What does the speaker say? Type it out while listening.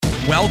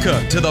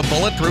Welcome to the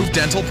Bulletproof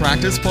Dental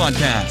Practice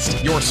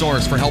Podcast, your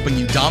source for helping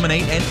you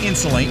dominate and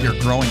insulate your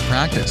growing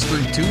practice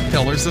through two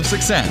pillars of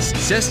success,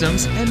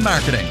 systems and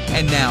marketing.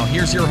 And now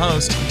here's your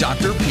host,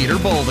 Dr. Peter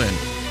Bolden.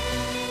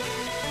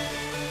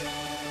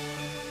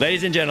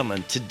 Ladies and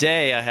gentlemen,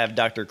 today I have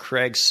Dr.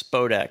 Craig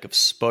Spodak of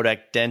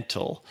Spodak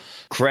Dental.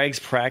 Craig's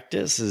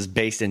practice is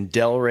based in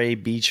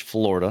Delray Beach,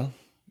 Florida.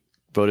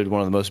 Voted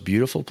one of the most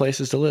beautiful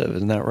places to live.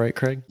 Isn't that right,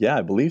 Craig? Yeah,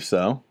 I believe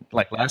so.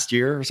 Like last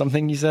year or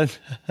something, you said?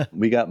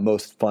 We got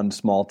most fun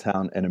small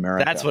town in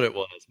America. That's what it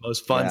was.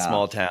 Most fun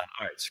small town.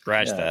 All right,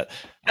 scratch that.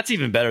 That's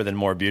even better than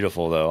more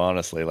beautiful, though,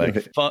 honestly.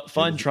 Like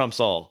fun trumps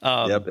all.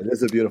 Yep, it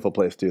is a beautiful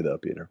place too, though,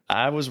 Peter.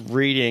 I was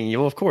reading,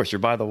 well, of course, you're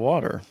by the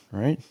water,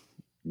 right?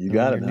 You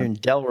got it, man. You're in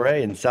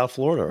Delray in South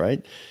Florida,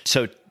 right?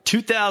 So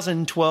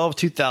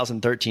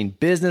 2012-2013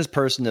 Business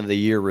Person of the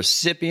Year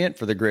recipient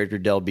for the Greater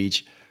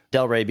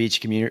Delray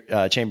Beach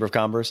Chamber of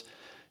Commerce.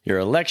 You're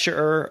a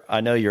lecturer.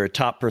 I know you're a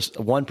top 1%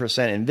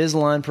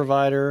 Invisalign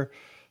provider.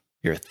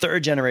 You're a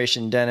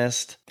third-generation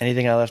dentist.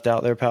 Anything I left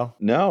out there, pal?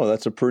 No,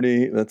 that's a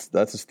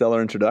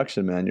stellar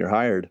introduction, man. You're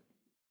hired.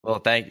 Well,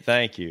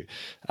 thank you.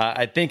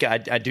 I think I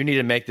do need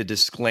to make the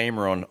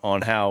disclaimer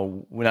on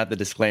how, well, not the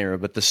disclaimer,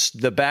 but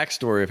the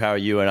backstory of how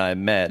you and I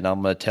met. And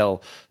I'm going to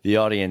tell the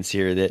audience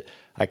here that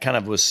I kind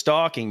of was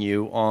stalking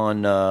you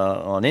on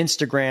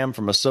Instagram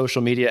from a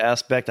social media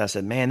aspect. I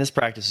said, man, this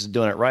practice is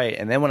doing it right.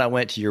 And then when I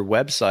went to your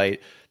website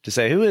to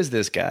say, who is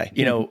this guy?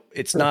 You know,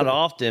 it's not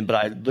often, but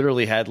I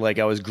literally had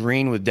I was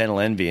green with dental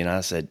envy. And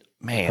I said,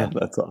 man,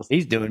 that's awesome.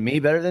 He's doing me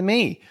better than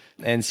me.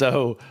 And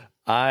so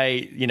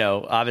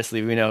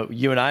obviously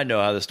you and I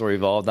know how the story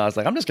evolved. And I was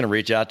like, I'm just going to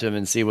reach out to him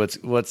and see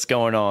what's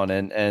going on.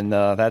 And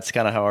that's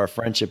kind of how our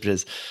friendship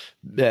has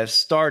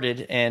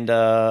started. And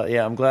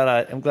I'm glad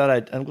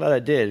I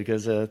did,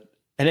 because and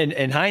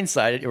in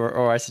hindsight,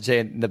 or I should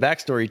say, the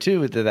backstory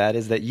too to that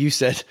is that you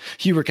said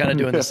you were kind of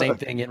doing the same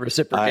thing in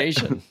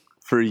reciprocation.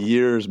 For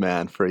years,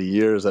 man. For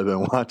years, I've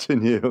been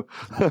watching you.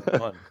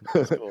 Cool.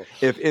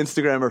 If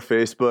Instagram or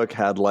Facebook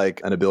had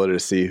an ability to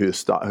see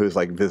who's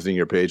visiting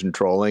your page and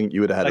trolling,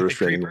 you would have had a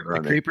restraining order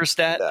on me. The creeper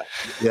stat?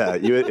 Yeah.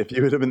 If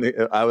you would have been,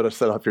 I would have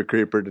set off your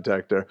creeper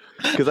detector,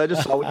 because I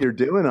just saw what you're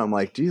doing. I'm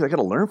like, geez, I got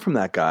to learn from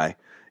that guy.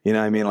 You know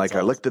what I mean? That's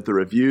awesome. I looked at the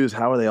reviews.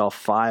 How are they all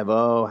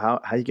 5.0?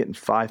 How are you getting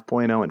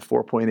 5.0 and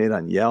 4.8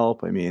 on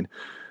Yelp? I mean,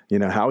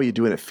 how are you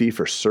doing a fee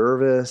for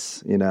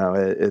service?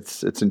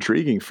 It's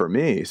intriguing for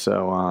me.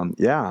 So, I'm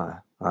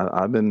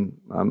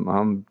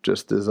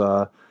just as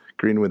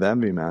green with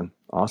envy, man.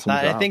 Awesome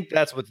job. I think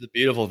that's what's the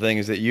beautiful thing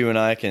is that you and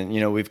I can,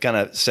 we've kind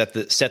of set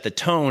the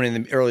tone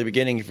in the early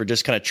beginning for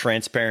just kind of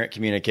transparent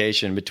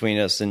communication between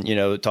us and,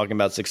 talking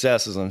about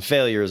successes and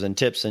failures and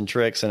tips and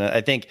tricks. And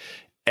I think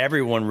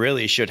everyone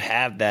really should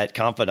have that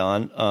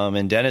confidant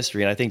in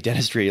dentistry. And I think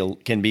dentistry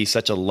can be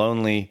such a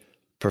lonely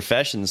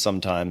profession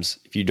sometimes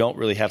if you don't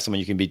really have someone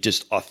you can be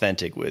just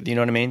authentic with. You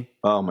know what I mean?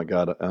 Oh my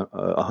God,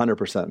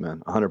 100%,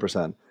 man,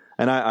 100%.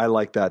 And I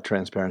like that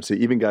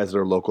transparency. Even guys that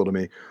are local to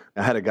me.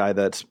 I had a guy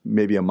that's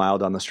maybe a mile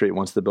down the street,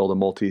 wants to build a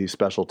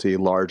multi-specialty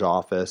large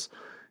office.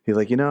 He's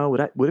like,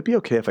 would it be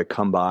okay if I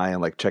come by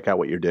and check out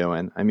what you're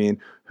doing? I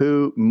mean,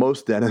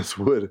 most dentists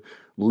would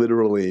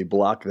literally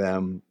block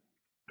them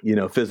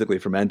physically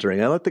from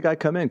entering. I let the guy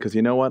come in because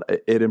you know what?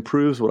 It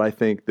improves what I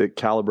think the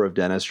caliber of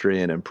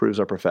dentistry and improves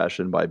our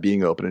profession by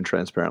being open and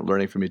transparent,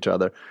 learning from each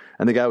other.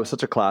 And the guy was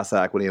such a class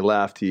act. When he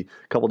left, a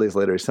couple of days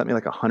later, he sent me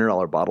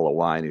 $100 bottle of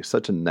wine. He was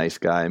such a nice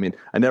guy. I mean,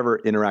 I never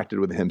interacted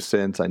with him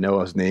since. I know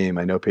his name.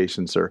 I know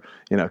patients are,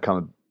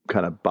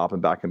 kind of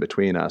bopping back in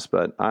between us,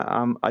 but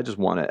I just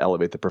want to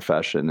elevate the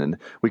profession, and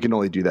we can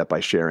only do that by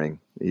sharing.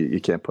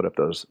 You can't put up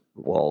those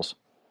walls.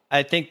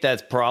 I think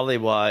that's probably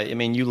why. I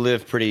mean, you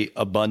live pretty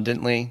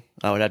abundantly,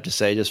 I would have to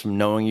say, just from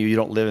knowing you. You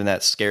don't live in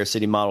that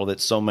scarcity model that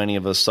so many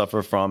of us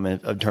suffer from in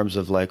terms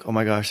of oh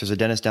my gosh, there's a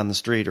dentist down the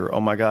street, or oh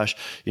my gosh,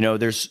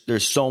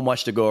 there's so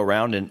much to go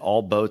around in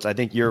all boats. I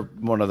think you're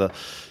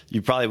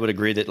you probably would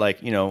agree that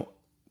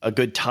a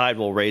good tide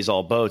will raise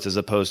all boats, as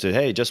opposed to,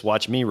 hey, just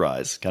watch me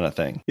rise kind of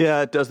thing.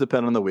 Yeah, it does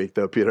depend on the week,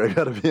 though, Peter. I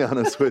got to be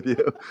honest with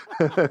you.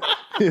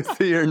 You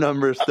see your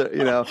numbers,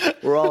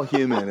 we're all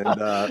human.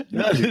 And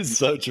that is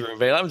so true,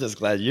 man. I'm just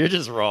glad you're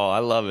just raw. I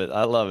love it.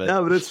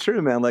 No, but it's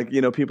true, man.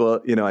 People,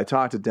 I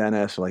talk to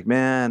dentists,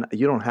 man,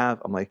 you don't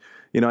have, I'm like,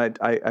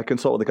 I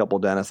consult with a couple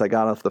of dentists. I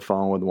got off the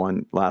phone with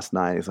one last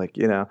night. He's like,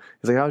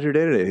 how's your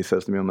day today? He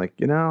says to me, I'm like,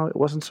 it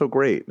wasn't so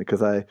great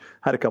because I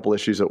had a couple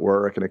issues at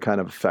work and it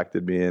kind of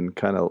affected me, and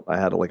I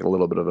had a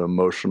little bit of an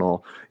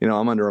emotional,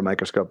 I'm under a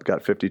microscope,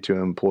 got 52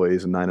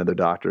 employees and 9 other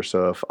doctors.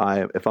 So if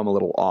I'm a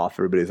little off,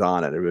 everybody's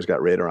on it. Everybody's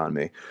got radar on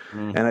me.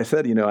 Mm-hmm. And I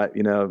said,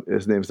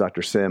 his name's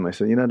Dr. Sim. I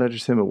said, Dr.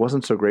 Sim, it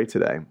wasn't so great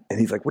today. And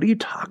he's like, what are you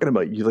talking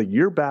about? He's like,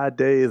 your bad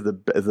day is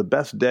the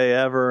best day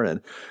ever.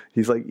 And,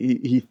 he's like,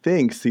 he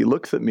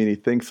looks at me and he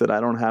thinks that I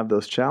don't have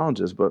those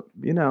challenges. But,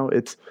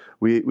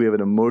 we have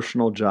an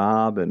emotional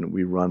job and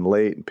we run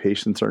late and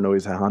patients aren't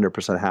always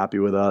 100% happy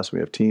with us. We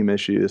have team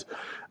issues.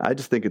 I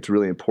just think it's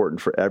really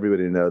important for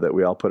everybody to know that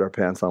we all put our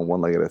pants on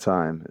one leg at a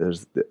time.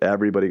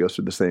 Everybody goes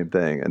through the same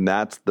thing. And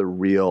that's the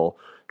real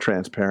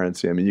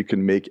transparency. I mean, you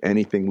can make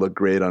anything look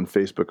great on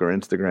Facebook or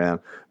Instagram,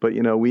 but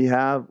we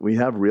have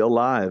real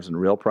lives and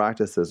real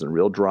practices and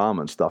real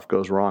drama, and stuff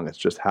goes wrong. It's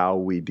just how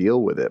we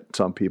deal with it.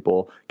 Some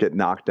people get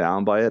knocked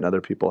down by it, and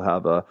other people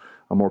have a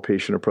more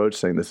patient approach,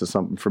 saying this is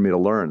something for me to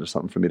learn, this is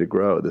something for me to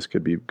grow, this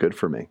could be good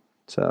for me.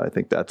 So I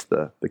think that's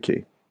the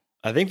key.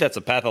 I think that's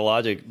a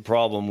pathologic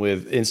problem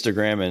with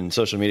Instagram and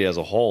social media as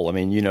a whole. I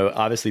mean,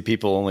 obviously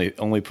people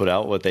only put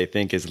out what they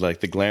think is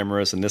like the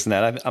glamorous and this and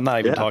that. I'm not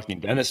even talking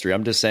dentistry.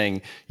 I'm just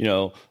saying,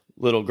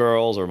 little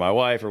girls or my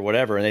wife or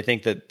whatever, and they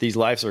think that these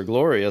lives are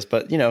glorious.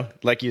 But,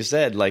 like you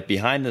said, like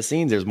behind the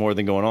scenes, there's more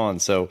than going on.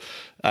 So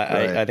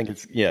I think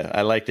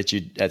I like that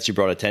you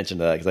brought attention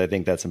to that, because I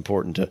think that's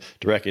important to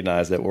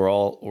recognize that we're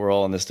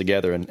all in this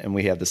together, and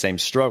we have the same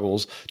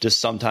struggles, just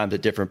sometimes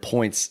at different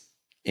points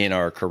in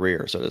our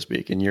career, so to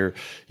speak. And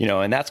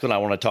and that's what I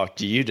want to talk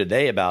to you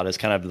today about, is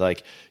kind of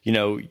like,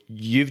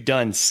 you've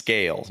done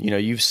scale,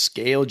 you've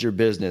scaled your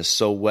business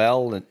so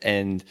well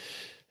and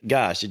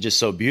gosh, it's just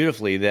so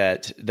beautifully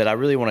that I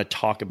really want to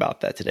talk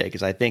about that today.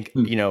 Cause I think,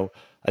 I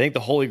think the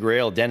holy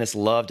grail, dentists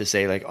love to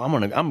say like,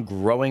 I'm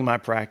growing my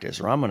practice,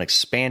 or I'm going to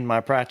expand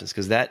my practice.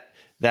 Cause that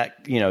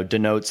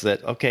denotes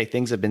that, okay,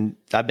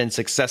 I've been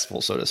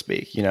successful, so to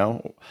speak,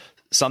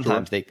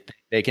 sometimes Sure.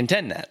 They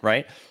contend that,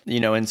 right?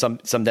 And some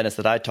dentists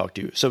that I talk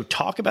to. So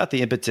talk about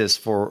the impetus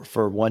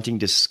for wanting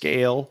to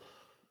scale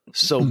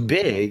so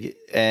big,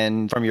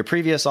 and from your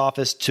previous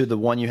office to the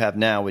one you have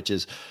now, which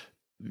is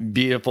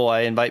beautiful.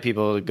 I invite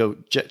people to go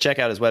check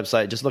out his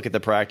website. Just look at the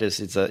practice.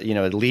 It's a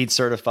LEED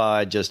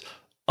certified, just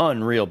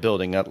unreal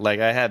building. Like,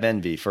 I have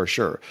envy for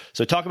sure.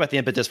 So talk about the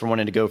impetus for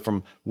wanting to go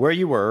from where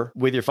you were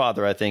with your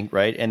father, I think,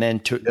 right? And then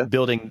to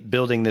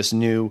building this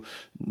new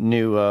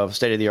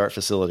state-of-the-art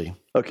facility.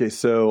 Okay,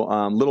 so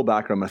little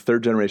background. I'm a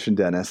third-generation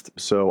dentist.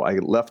 So I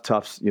left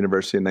Tufts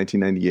University in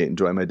 1998 and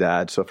joined my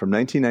dad. So from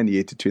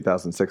 1998 to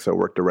 2006, I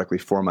worked directly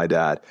for my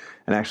dad.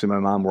 And actually, my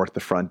mom worked the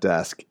front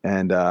desk.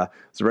 And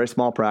it's a very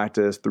small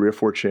practice, 3 or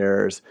 4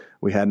 chairs.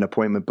 We had an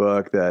appointment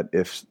book that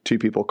if 2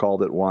 people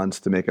called at once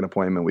to make an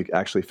appointment, we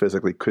actually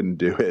physically couldn't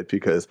do it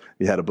because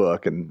you had a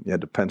book and you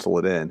had to pencil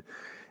it in.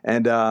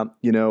 And,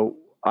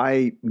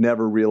 I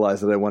never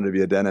realized that I wanted to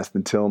be a dentist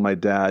until my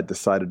dad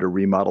decided to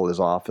remodel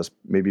his office,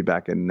 maybe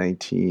back in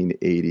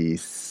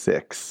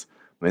 1986.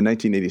 In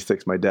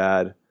 1986, my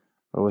dad,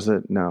 or was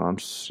it? No, it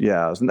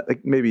was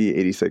like maybe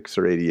 86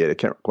 or 88. I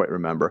can't quite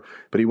remember.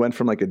 But he went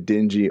from like a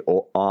dingy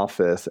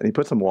office and he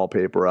put some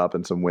wallpaper up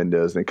and some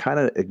windows, and it kind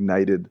of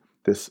ignited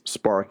this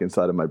spark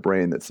inside of my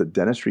brain that said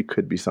dentistry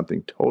could be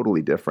something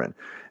totally different.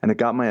 And it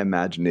got my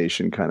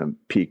imagination kind of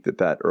peaked at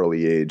that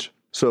early age.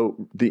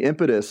 So the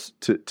impetus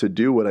to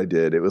do what I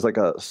did, it was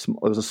a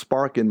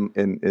spark in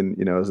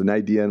it was an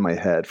idea in my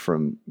head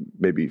from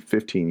maybe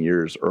 15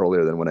 years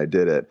earlier than when I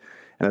did it.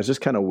 And I was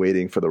just kind of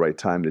waiting for the right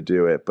time to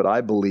do it. But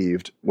I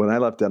believed when I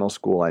left dental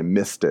school, I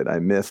missed it. I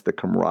missed the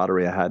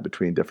camaraderie I had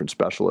between different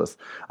specialists.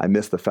 I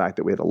missed the fact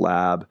that we had a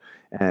lab.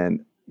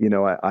 And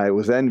I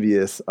was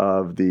envious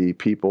of the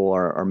people,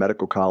 our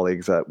medical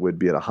colleagues that would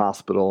be at a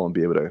hospital and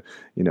be able to,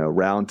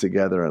 round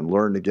together and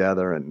learn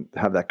together and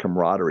have that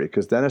camaraderie,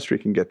 because dentistry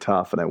can get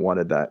tough, and I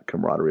wanted that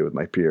camaraderie with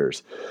my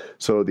peers.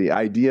 So the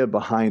idea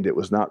behind it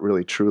was not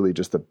really truly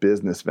just a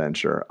business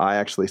venture. I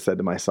actually said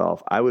to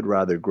myself, I would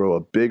rather grow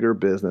a bigger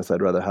business.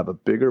 I'd rather have a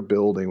bigger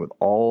building with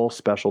all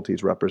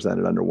specialties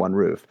represented under one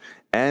roof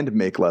and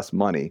make less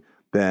money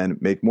than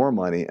make more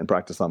money and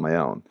practice on my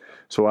own.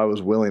 So I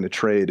was willing to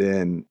trade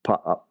in,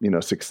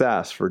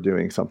 success for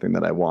doing something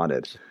that I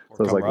wanted. So it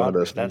was like one of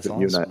those things that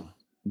you and I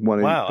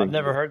wanted. Wow, I've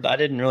never heard that. I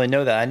didn't really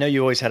know that. I know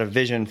you always had a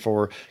vision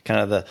for kind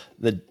of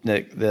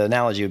the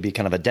analogy would be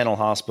kind of a dental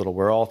hospital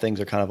where all things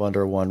are kind of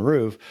under one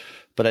roof,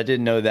 but I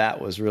didn't know that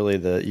was really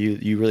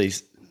you really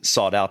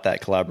sought out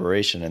that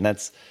collaboration, and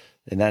that's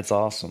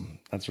awesome.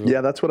 That's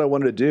what I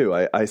wanted to do.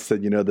 I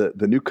said,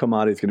 the new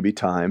commodity is going to be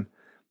time.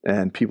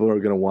 And people are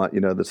going to want,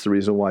 that's the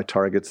reason why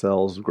Target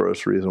sells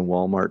groceries and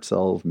Walmart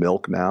sells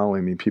milk now.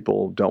 I mean,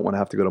 people don't want to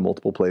have to go to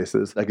multiple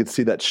places. I could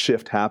see that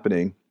shift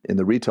happening in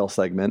the retail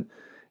segment.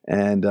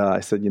 And I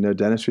said,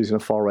 dentistry is going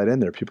to fall right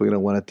in there. People are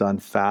going to want it done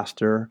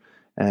faster.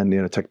 And,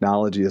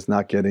 technology is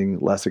not getting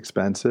less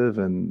expensive.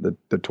 And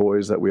the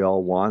toys that we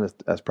all want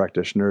as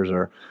practitioners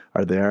are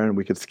there. And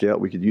we could scale.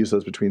 We could use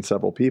those between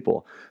several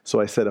people. So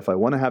I said, if I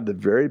want to have the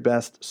very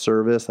best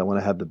service, I want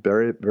to have the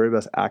very, very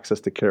best access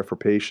to care for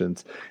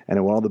patients, and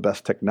I want all the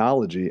best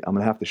technology, I'm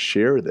going to have to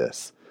share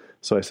this.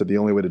 So I said, the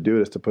only way to do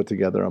it is to put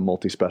together a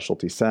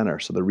multi-specialty center.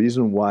 So the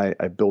reason why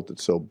I built it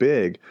so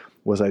big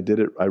was I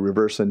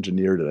reverse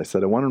engineered it. I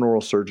said, I want an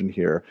oral surgeon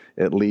here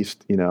at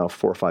least, 4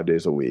 or 5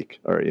 days a week,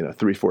 or,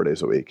 3-4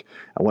 days a week.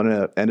 I want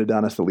an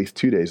endodontist at least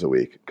 2 days a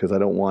week, because I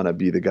don't want to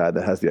be the guy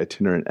that has the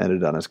itinerant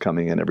endodontist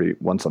coming in every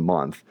once a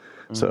month.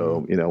 Mm-hmm.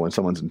 So, when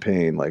someone's in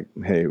pain, like,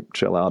 hey,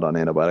 chill out on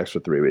antibiotics for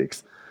 3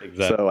 weeks.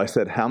 Exactly. So I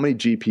said, how many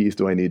GPs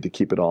do I need to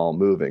keep it all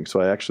moving?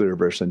 So I actually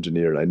reverse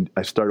engineered.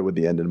 I started with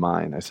the end in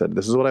mind. I said,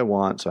 this is what I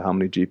want. So how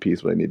many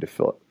GPs would I need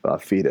to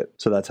feed it?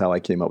 So that's how I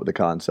came up with the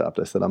concept.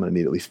 I said, I'm going to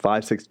need at least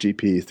 5-6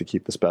 GPs to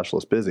keep the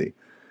specialist busy.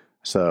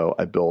 So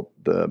I built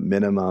the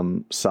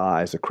minimum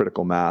size, a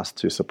critical mass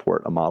to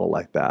support a model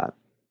like that.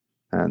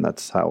 And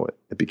that's how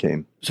it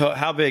became. So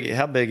how big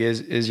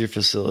is your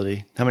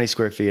facility? How many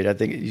square feet? I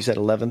think you said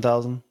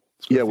 11,000?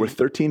 Yeah, we're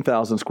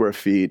 13,000 square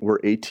feet. We're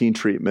 18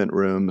 treatment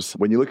rooms.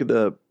 When you look at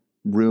the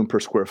room per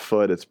square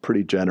foot, it's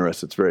pretty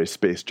generous. It's very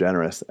space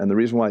generous. And the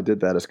reason why I did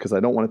that is because I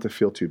don't want it to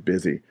feel too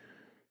busy.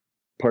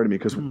 Pardon me,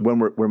 because when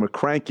we're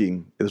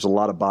cranking, there's a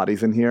lot of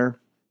bodies in here.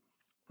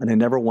 And I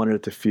never wanted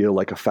it to feel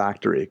like a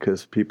factory,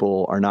 because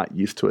people are not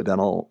used to a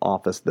dental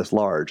office this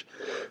large.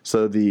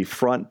 So the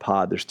front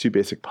pod, there's 2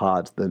 basic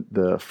pods.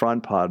 The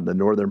front pod, the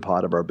northern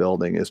pod of our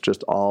building, is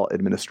just all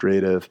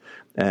administrative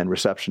and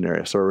reception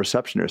area. So our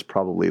reception area is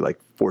probably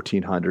like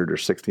 1,400 or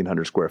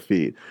 1,600 square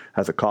feet.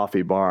 Has a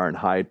coffee bar and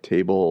high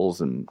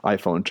tables and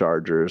iPhone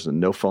chargers,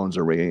 and no phones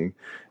are ringing.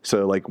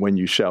 So like when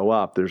you show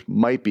up, there's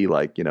might be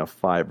like,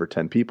 5 or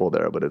 10 people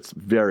there, but it's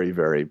very,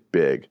 very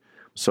big.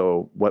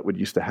 So what would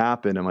used to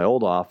happen in my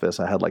old office,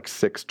 I had like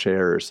 6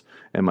 chairs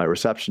in my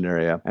reception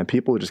area, and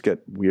people would just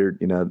get weird,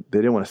 they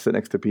didn't want to sit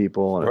next to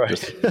people. And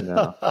right.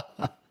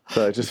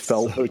 So it just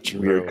felt so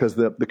weird, because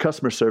the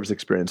customer service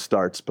experience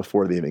starts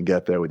before they even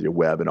get there with your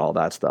web and all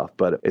that stuff.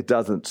 But it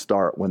doesn't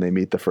start when they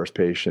meet the first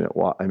patient.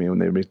 When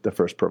they meet the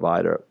first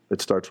provider,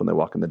 it starts when they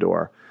walk in the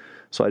door.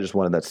 So I just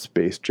wanted that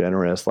space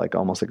generous, like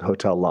almost like a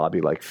hotel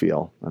lobby like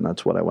feel. And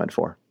that's what I went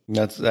for.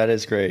 That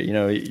is great.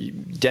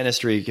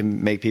 Dentistry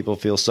can make people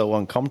feel so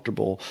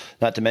uncomfortable,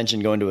 not to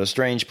mention going to a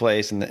strange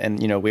place. And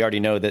we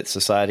already know that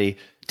society,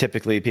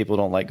 typically people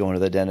don't like going to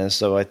the dentist.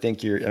 So I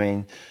think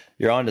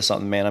you're onto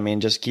something, man.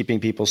 Just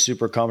keeping people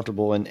super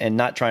comfortable and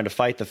not trying to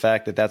fight the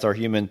fact that that's our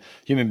human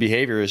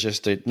behavior, is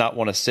just to not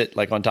want to sit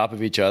like on top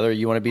of each other.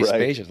 You want to be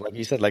spacious, like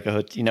you said, like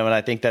and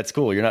I think that's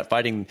cool. You're not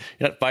fighting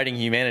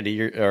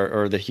humanity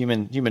or the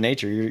human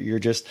nature. You're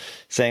just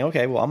saying,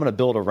 okay, well, I'm going to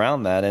build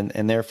around that.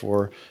 And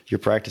therefore your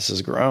practice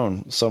has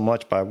grown so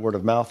much by word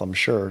of mouth, I'm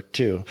sure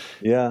too.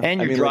 Yeah.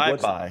 And your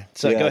drive-by.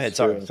 So go ahead.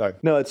 Sorry.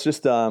 No, it's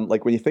just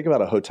like when you think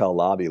about a hotel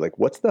lobby, like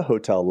what's the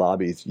hotel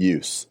lobby's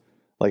use?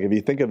 Like if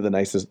you think of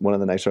one of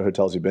the nicer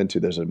hotels you've been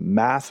to, there's a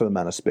massive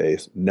amount of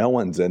space. No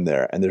one's in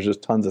there, and there's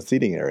just tons of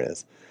seating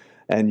areas.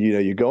 And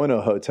you go into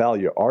a hotel,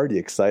 you're already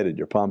excited,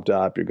 you're pumped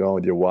up, you're going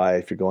with your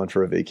wife, you're going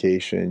for a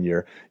vacation,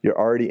 you're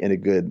already in a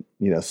good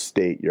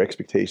state. Your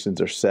expectations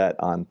are set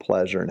on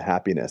pleasure and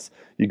happiness.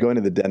 You go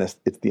into the dentist,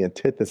 it's the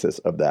antithesis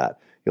of that.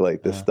 You're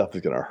like, this stuff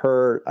is going to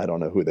hurt. I don't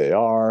know who they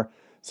are.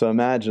 So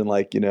imagine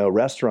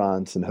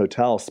restaurants and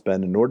hotels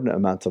spend inordinate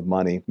amounts of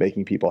money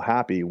making people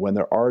happy when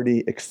they're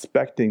already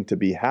expecting to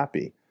be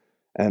happy.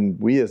 And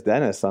we as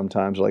dentists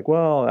sometimes are like,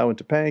 well, I went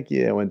to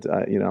Pankey,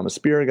 I'm a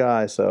Spear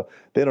guy, so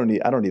I don't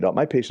need all,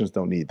 my patients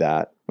don't need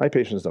that. My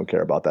patients don't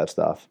care about that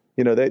stuff.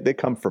 They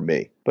come for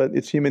me. But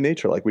it's human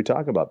nature, like we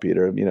talk about,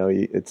 Peter.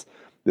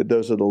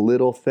 Those are the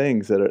little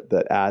things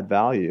that add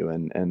value,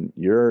 and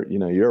you're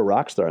a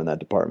rock star in that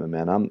department,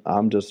 man. I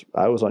was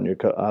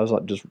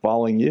just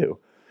following you.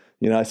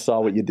 I saw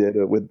what you did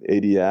with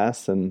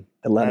ADS and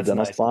Atlanta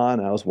Dental Spa,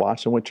 and I was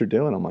watching what you're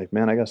doing. I'm like,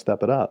 man, I got to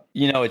step it up.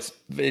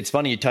 It's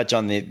funny you touch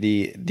on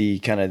the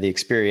kind of the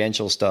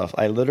experiential stuff.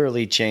 I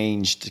literally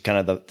changed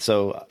kind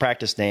of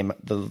practice name,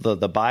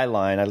 the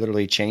byline. I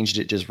literally changed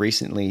it just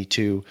recently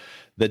to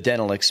the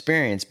dental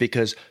experience,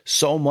 because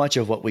so much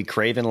of what we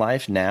crave in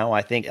life now,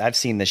 I think I've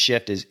seen the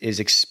shift is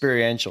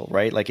experiential,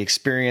 right? Like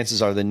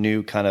experiences are the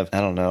new kind of,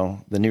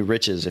 the new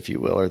riches, if you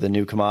will, or the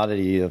new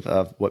commodity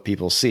of what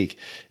people seek.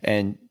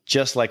 And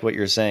just like what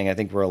you're saying, I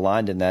think we're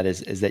aligned in that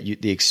is that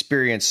the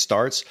experience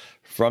starts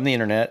from the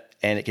internet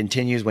and it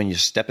continues when you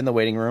step in the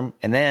waiting room.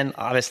 And then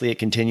obviously it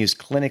continues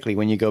clinically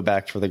when you go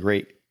back for the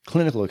great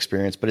clinical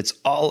experience, but it's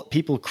all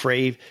people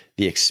crave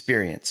the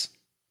experience.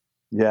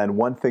 Yeah, and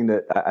one thing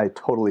that I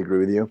totally agree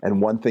with you,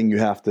 and one thing you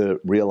have to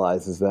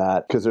realize is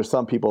that, because there's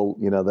some people,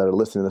 that are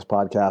listening to this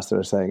podcast that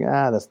are saying,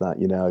 that's not,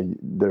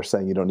 they're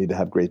saying you don't need to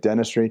have great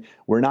dentistry.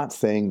 We're not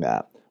saying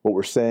that. What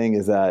we're saying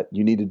is that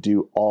you need to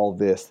do all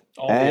this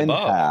and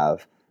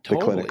have the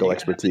clinical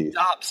expertise.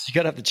 You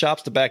got to have the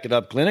chops to back it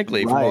up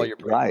clinically from all your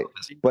right.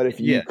 But if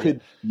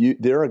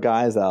there are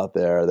guys out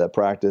there that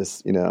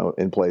practice,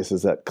 in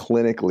places that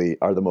clinically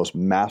are the most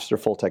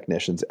masterful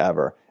technicians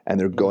ever, and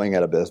they're going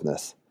out of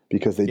business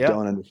because they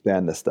don't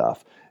understand this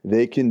stuff.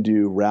 They can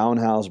do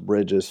roundhouse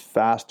bridges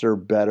faster,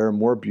 better,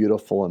 more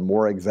beautiful, and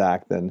more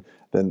exact than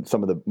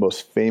some of the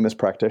most famous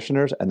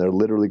practitioners, and they're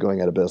literally going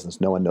out of business.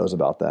 No one knows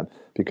about them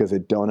because they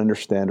don't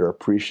understand or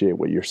appreciate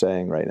what you're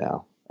saying right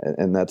now.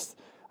 And that's,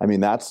 I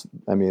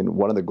mean,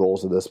 one of the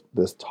goals of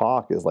this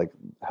talk is like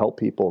help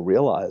people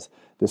realize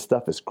this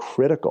stuff is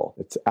critical.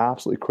 It's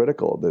absolutely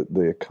critical.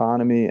 The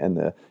economy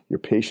and your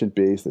patient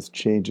base is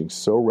changing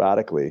so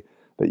radically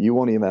that you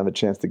won't even have a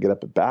chance to get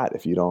up at bat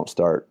if you don't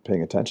start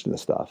paying attention to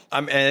this stuff.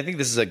 And I think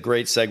this is a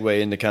great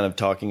segue into kind of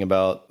talking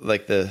about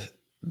like the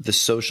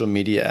social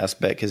media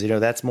aspect, because,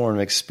 that's more of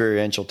an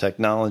experiential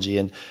technology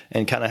and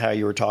kind of how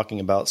you were talking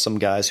about some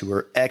guys who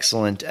are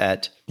excellent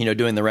at,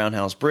 doing the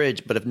roundhouse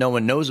bridge. But if no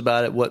one knows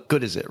about it, what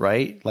good is it,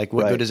 right? Like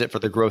what good is it for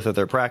the growth of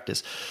their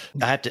practice?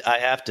 I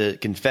have to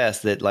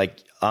confess that, like,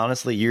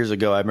 honestly, years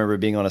ago, I remember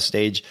being on a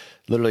stage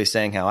literally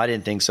saying how I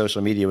didn't think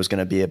social media was going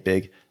to be a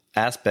big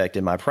aspect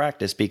in my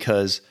practice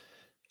because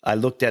I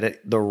looked at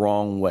it the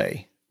wrong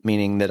way,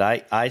 meaning that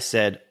I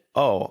said,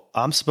 oh,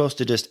 I'm supposed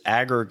to just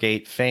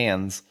aggregate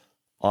fans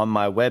on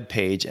my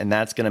webpage, and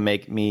that's going to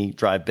make me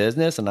drive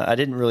business. And I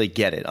didn't really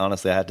get it,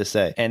 honestly, I have to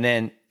say. And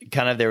then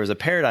kind of there was a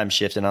paradigm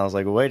shift, and I was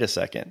like, well, wait a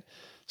second.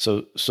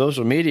 So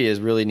social media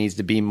really needs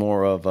to be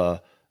more of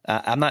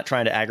I'm not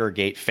trying to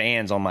aggregate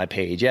fans on my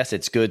page. Yes,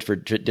 it's good for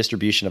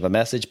distribution of a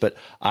message, but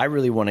I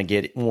really want to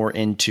get more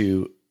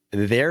into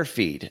their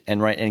feed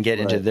and get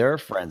into their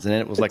friends. And then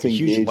it was like a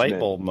huge light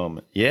bulb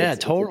moment. Yeah,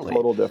 totally. It's a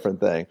total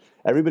different thing.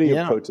 Everybody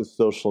approaches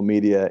social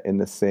media in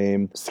the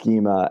same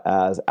schema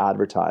as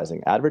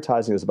advertising.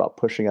 Advertising is about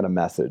pushing out a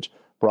message,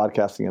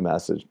 broadcasting a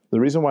message. The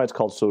reason why it's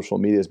called social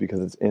media is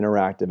because it's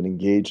interactive and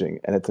engaging.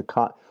 And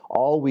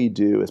all we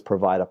do is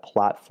provide a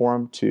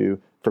platform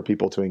for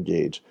people to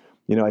engage.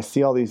 I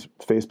see all these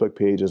Facebook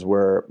pages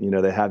where,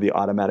 they have the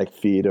automatic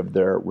feed of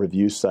their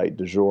review site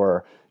du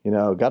jour.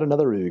 Got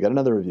another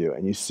review.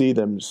 And you see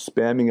them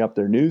spamming up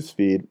their news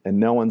feed and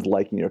no one's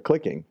liking or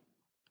clicking.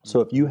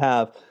 So if you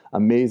have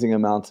amazing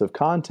amounts of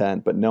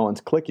content, but no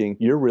one's clicking,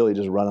 you're really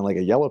just running like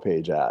a yellow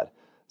page ad.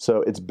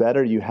 So it's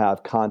better you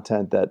have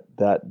content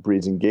that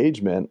breeds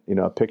engagement,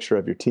 a picture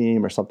of your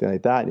team or something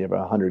like that, and you have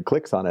 100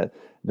 clicks on it,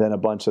 than a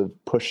bunch of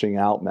pushing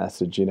out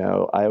message.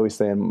 I always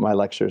say in my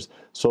lectures,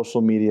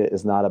 social media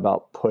is not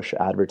about push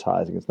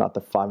advertising. It's not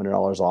the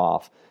 $500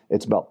 off.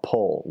 It's about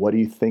pull. What do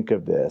you think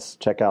of this?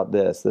 Check out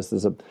this. This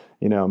is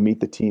meet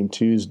the team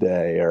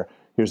Tuesday, or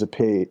here's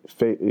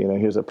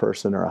here's a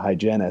person or a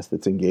hygienist.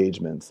 It's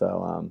engagement.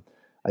 So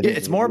I think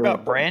it's more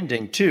about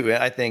branding too,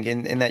 I think,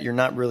 in that you're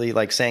not really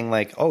like saying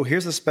like, oh,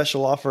 here's a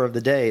special offer of the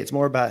day. It's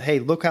more about, hey,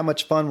 look how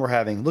much fun we're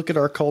having. Look at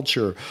our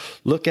culture.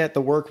 Look at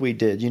the work we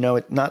did.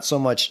 It's not so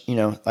much,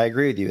 I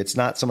agree with you. It's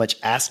not so much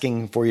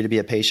asking for you to be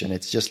a patient.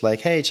 It's just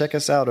like, hey, check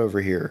us out over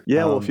here.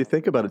 Yeah, well, if you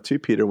think about it too,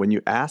 Peter, when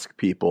you ask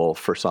people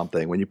for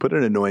something, when you put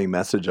an annoying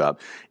message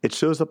up, it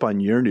shows up on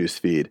your news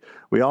feed.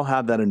 We all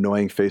have that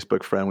annoying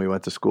Facebook friend we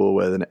went to school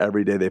with, and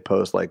every day they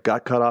post like,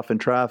 got cut off in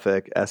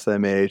traffic,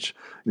 SMH,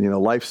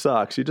 life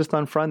sucks. You just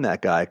unfriend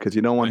that guy because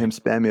you don't want him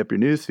spamming up your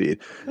news feed.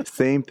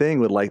 Same thing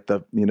with like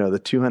the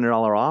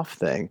 $200 off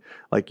thing.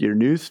 Like your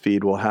news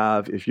feed will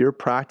have, if your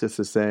practice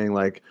is saying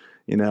like,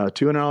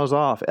 $200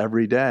 off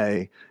every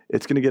day,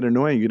 it's going to get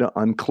annoying. You're going to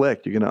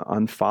unclick. You're going to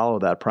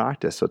unfollow that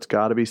practice. So it's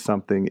got to be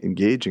something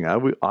engaging. I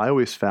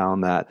always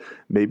found that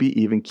maybe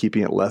even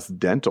keeping it less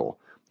dental.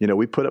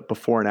 We put up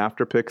before and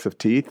after pics of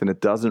teeth, and it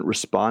doesn't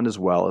respond as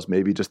well as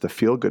maybe just a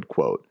feel-good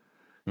quote.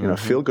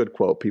 Feel-good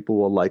quote, people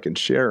will like and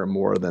share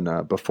more than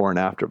a before and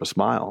after of a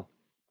smile.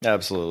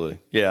 Absolutely.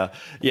 Yeah.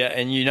 Yeah.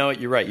 And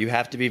you're right. You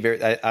have to be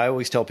I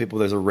always tell people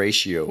there's a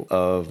ratio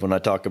of when I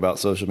talk about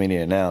social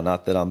media now,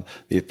 not that I'm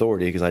the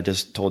authority, because I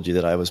just told you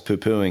that I was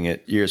poo-pooing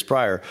it years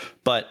prior,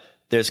 but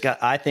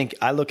I think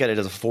I look at it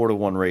as a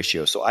 4-to-1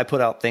 ratio. So I put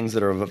out things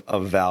that are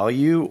of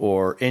value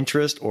or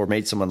interest or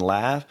made someone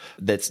laugh.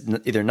 That's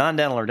either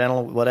non-dental or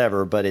dental,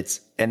 whatever. But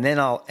then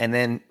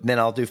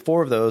I'll do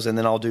 4 of those, and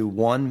then I'll do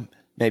 1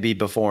 maybe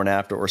before and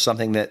after, or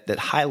something that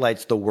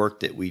highlights the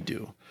work that we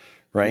do,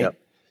 right? Yep.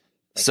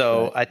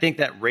 So right. I think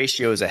that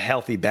ratio is a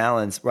healthy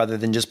balance, rather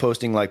than just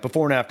posting like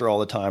before and after all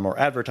the time or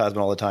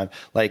advertisement all the time.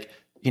 Like,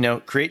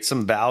 create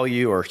some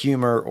value or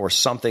humor or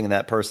something in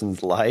that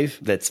person's life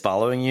that's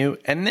following you.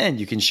 And then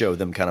you can show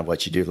them kind of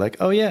what you do. Like,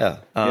 oh yeah.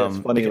 It's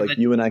funny. Like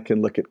you and I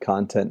can look at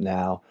content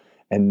now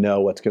and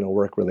know what's going to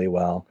work really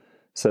well.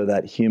 So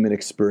that human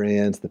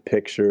experience, the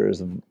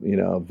pictures,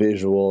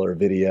 visual or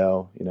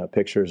video,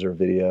 pictures or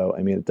video.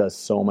 I mean, it does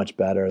so much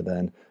better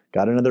than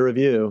got another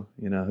review.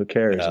 Who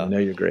cares? Yeah. I know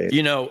you're great.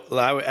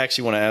 I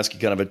actually want to ask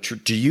you kind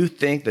of do you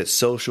think that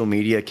social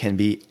media can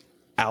be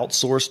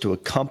outsourced to a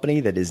company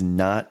that is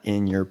not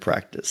in your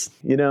practice?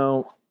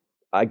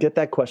 I get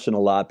that question a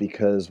lot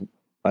because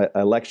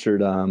I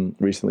lectured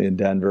recently in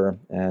Denver,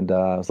 and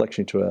I was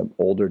lecturing to an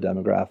older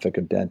demographic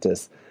of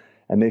dentists,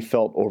 and they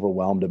felt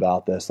overwhelmed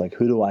about this. Like,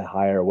 who do I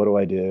hire? What do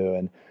I do?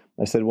 And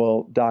I said,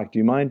 well, Doc, do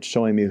you mind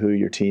showing me who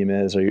your team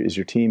is? Or is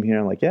your team here?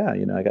 I'm like, yeah,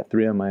 I got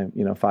 3 of my,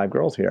 5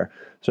 girls here.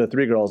 So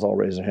 3 girls all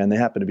raised their hand. They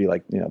happen to be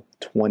like,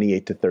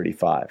 28 to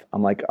 35.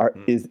 I'm like, are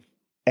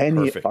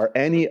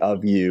any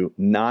of you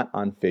not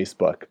on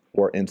Facebook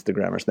or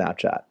Instagram or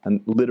Snapchat?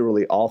 And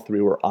literally all 3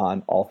 were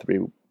on all 3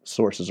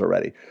 sources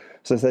already.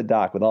 So I said,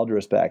 Doc, with all due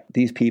respect,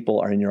 these people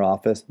are in your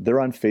office. They're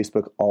on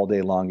Facebook all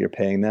day long. You're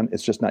paying them.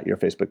 It's just not your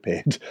Facebook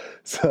page.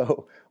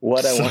 So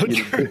what I want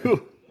you to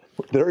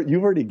do,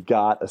 you've already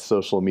got a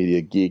social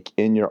media geek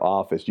in your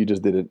office. You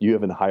just didn't, you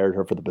haven't hired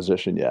her for the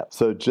position yet.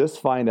 So just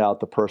find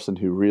out the person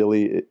who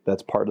really,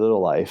 that's part of their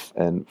life.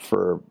 And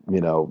for,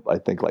 I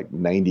think like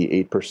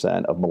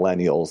 98% of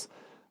millennials,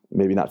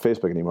 maybe not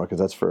Facebook anymore, because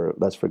that's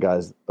for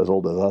guys as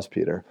old as us,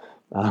 Peter.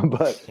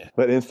 But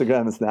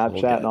Instagram and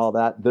Snapchat and all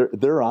that,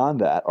 they're on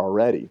that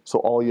already. So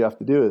all you have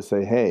to do is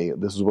say, hey,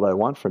 this is what I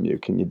want from you.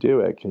 Can you do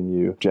it? Can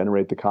you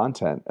generate the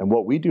content? And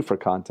what we do for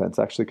content is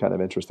actually kind of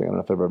interesting. I don't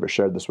know if I've ever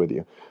shared this with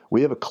you.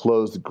 We have a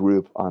closed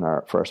group for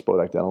our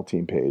Spodek Dental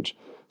team page.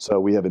 So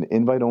we have an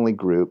invite-only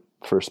group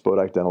for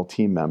Spodek Dental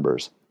team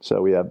members.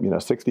 So we have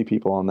 60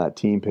 people on that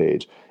team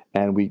page.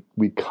 And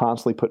we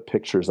constantly put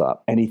pictures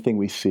up, anything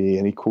we see,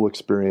 any cool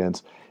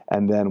experience.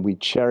 And then we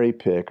cherry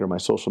pick, or my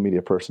social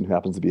media person who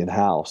happens to be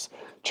in-house,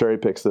 cherry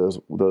picks those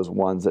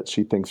ones that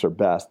she thinks are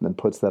best and then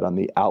puts that on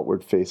the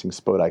outward-facing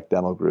Spodek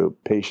Dental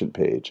Group patient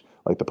page,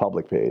 like the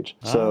public page.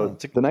 So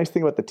the nice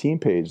thing about the team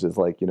page is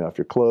like, if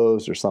you're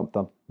closed or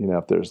something,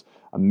 if there's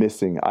a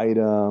missing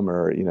item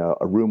or,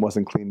 a room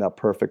wasn't cleaned up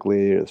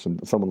perfectly or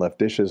someone left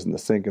dishes in the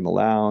sink in the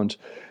lounge,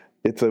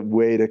 it's a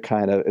way to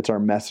it's our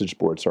message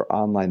board. It's our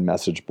online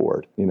message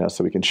board,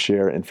 so we can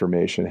share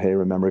information. Hey,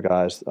 remember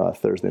guys,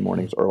 Thursday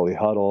morning's early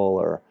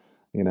huddle, or,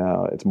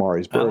 it's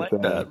Mari's birthday. I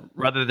like that.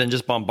 Rather than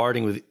just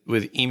bombarding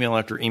with email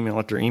after email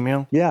after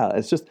email. Yeah.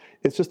 It's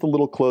just a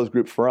little closed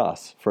group for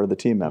us, for the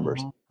team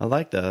members. I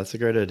like that. That's a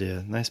great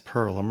idea. Nice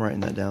pearl. I'm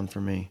writing that down for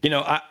me.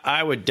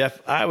 I would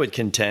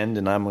contend,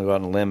 and I'm going to go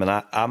out on a limb, and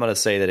I'm going to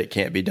say that it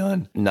can't be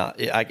done. I'm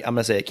going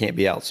to say it can't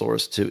be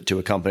outsourced to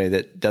a company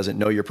that doesn't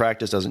know your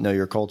practice, doesn't know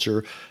your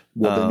culture.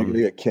 Well, then you're going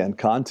to get canned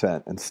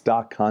content and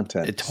stock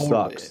content. It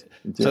totally sucks.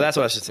 So that's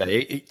what I should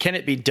say. Can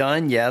it be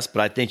done? Yes, but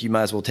I think you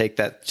might as well take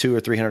that $200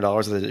 or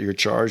 $300 that you're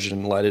charged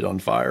and light it on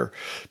fire,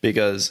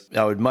 because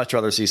I would much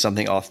rather see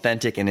something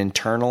authentic and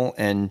internal.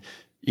 And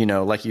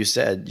like you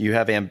said, you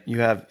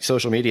have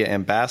social media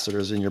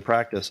ambassadors in your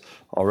practice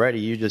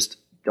already. You just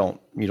don't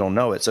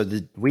know it. So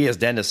we as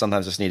dentists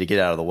sometimes just need to get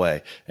out of the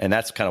way, and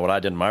that's kind of what I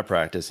did in my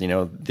practice.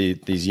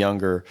 These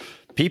younger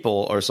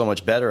people are so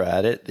much better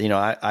at it.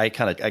 I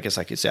guess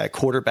I could say I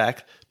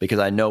quarterback, because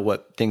I know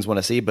what things want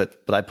to see,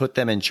 but I put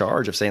them in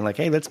charge of saying like,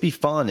 hey, let's be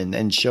fun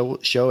and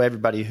show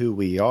everybody who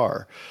we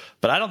are.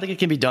 But I don't think it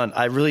can be done.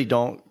 I really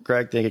don't,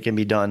 Greg, think it can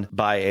be done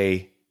by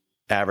a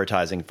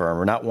advertising firm,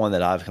 or not one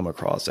that I've come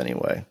across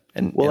anyway.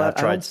 And I've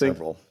tried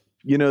several.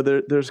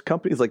 There's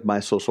companies like My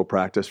Social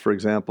Practice, for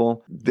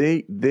example.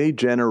 They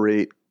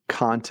generate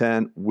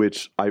content,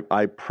 which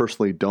I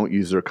personally don't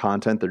use their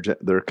content,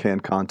 their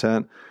canned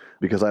content,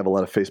 because I have a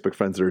lot of Facebook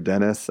friends that are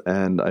dentists,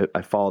 and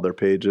I follow their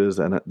pages,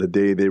 and the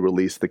day they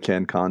release the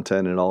canned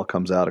content, it all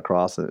comes out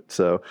across it.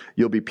 So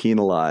you'll be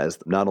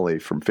penalized, not only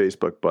from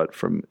Facebook, but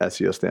from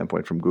SEO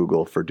standpoint, from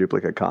Google, for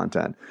duplicate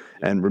content.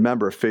 And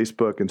remember,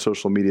 Facebook and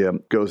social media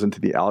goes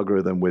into the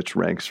algorithm, which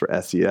ranks for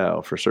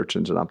SEO, for search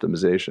engine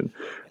optimization.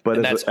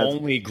 But that's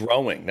only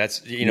growing.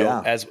 That's,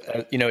 as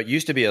it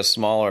used to be a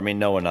smaller,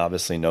 no one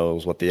obviously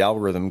knows what the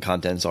algorithm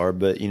contents are,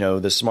 but,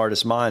 the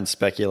smartest minds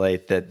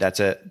speculate that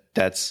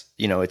that's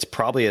it's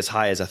probably as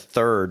high as a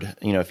third.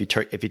 If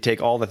you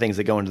take all the things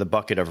that go into the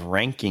bucket of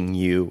ranking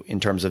you in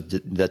terms of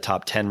the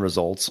top 10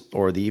 results,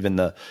 or even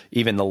the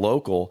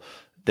local,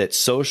 that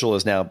social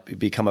has now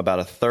become about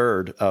a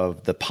third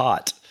of the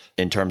pot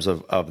in terms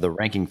of the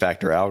ranking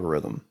factor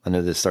algorithm. I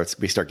know we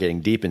start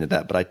getting deep into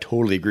that, but I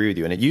totally agree with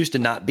you. And it used to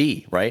not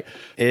be, right?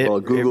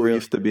 Google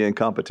used to be in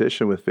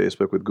competition with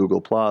Facebook, with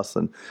Google Plus,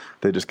 and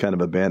they just kind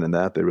of abandoned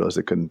that. They realized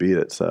they couldn't beat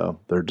it, so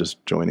they're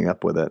just joining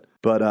up with it.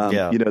 But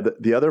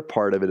the other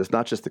part of it is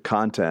not just the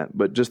content,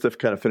 but just to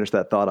kind of finish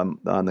that thought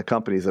on the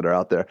companies that are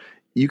out there.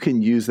 You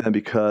can use them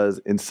because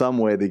in some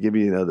way they give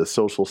you, the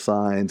social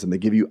signs, and they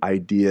give you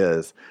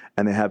ideas,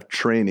 and they have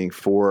training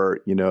for,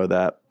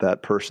 that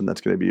person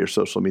that's going to be your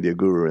social media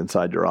guru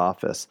inside your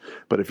office.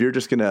 But if you're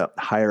just going to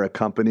hire a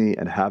company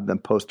and have them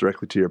post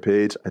directly to your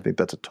page, I think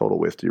that's a total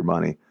waste of your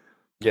money.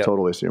 Yep.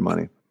 Total waste of your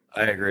money.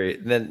 I agree.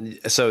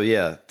 So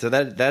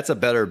that's a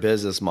better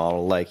business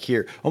model. Like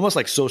here, almost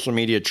like social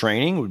media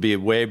training would be a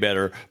way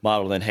better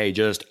model than, hey,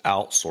 just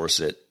outsource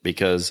it,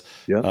 because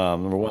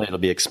number one, it'll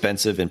be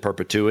expensive in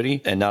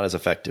perpetuity and not as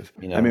effective.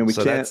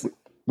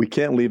 We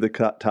can't leave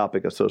the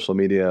topic of social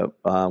media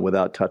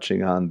without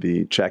touching on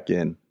the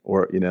check-in,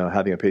 or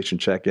having a patient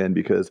check-in,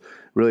 because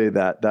really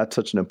that's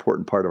such an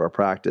important part of our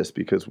practice.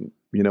 Because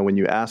when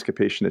you ask a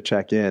patient to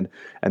check in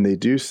and they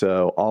do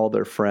so, all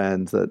their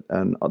friends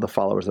and the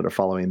followers that are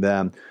following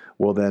them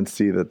will then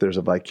see that there's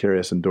a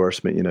vicarious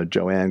endorsement.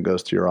 Joanne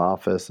goes to your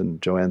office,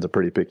 and Joanne's a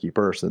pretty picky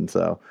person,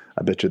 so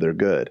I bet you they're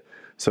good.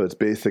 So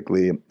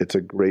it's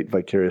a great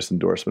vicarious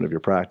endorsement of your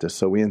practice.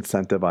 So we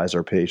incentivize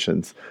our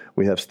patients.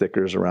 We have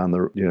stickers around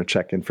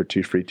check in for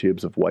 2 free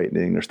tubes of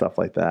whitening or stuff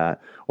like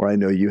that. Or I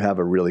know you have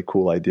a really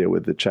cool idea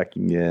with the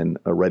checking in,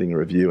 writing a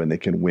review, and they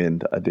can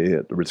win a day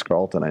at the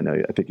Ritz-Carlton.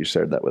 I think you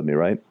shared that with me,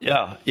 right?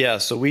 Yeah.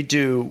 So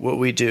what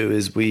we do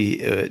is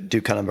we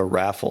do kind of a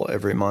raffle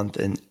every month,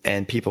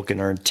 and people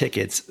can earn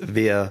tickets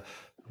via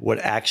what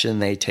action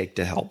they take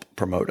to help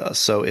promote us.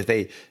 So if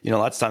they,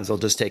 lots of times they'll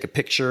just take a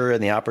picture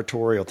in the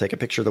operatory, they'll take a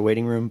picture of the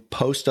waiting room,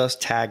 post us,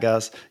 tag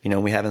us,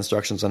 we have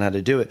instructions on how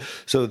to do it.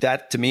 So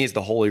that to me is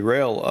the holy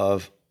grail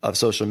of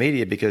social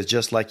media, because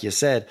just like you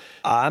said,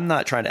 I'm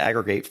not trying to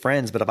aggregate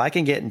friends, but if I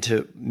can get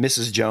into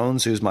Mrs.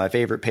 Jones, who's my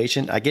favorite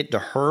patient, I get to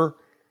her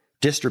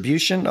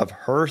distribution of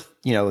her,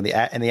 and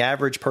the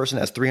average person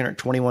has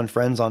 321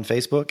 friends on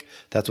Facebook.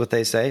 That's what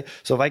they say.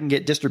 So if I can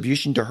get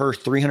distribution to her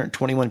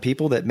 321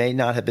 people that may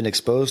not have been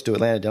exposed to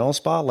Atlanta Dental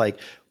Spa, like,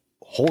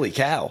 holy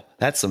cow,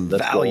 that's some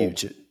value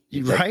to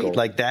you, right? Gold.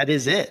 Like that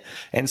is it.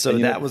 And so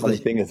that was the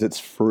thing is it's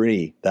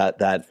free.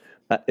 That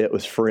it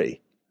was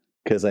free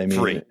because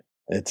free.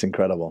 It's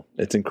incredible.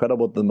 It's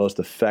incredible. The most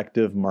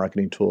effective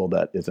marketing tool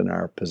that is in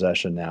our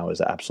possession now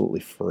is absolutely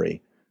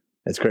free.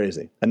 It's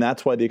crazy. And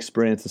that's why the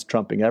experience is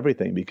trumping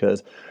everything,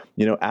 because,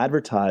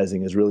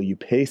 advertising is really, you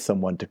pay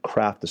someone to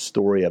craft a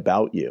story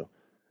about you.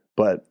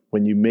 But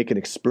when you make an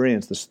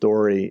experience, the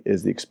story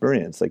is the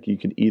experience. Like, you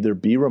can either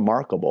be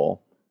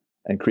remarkable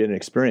and create an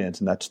experience,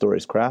 and that story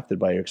is crafted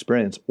by your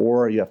experience,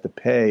 or you have to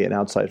pay an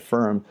outside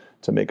firm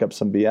to make up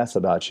some BS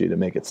about you to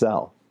make it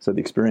sell. So the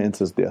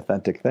experience is the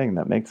authentic thing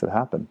that makes it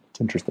happen.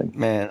 It's interesting.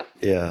 Man,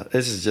 yeah,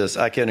 this is just,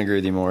 I couldn't agree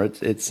with you more.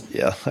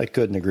 I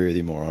couldn't agree with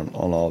you more on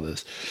all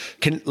this.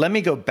 Let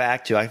me go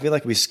back to, I feel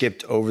like we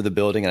skipped over the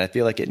building, and I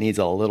feel like it needs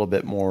a little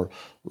bit more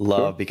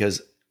love,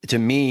 because to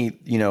me,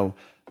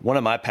 one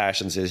of my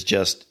passions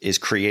is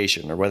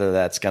creation, or whether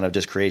that's kind of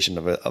just creation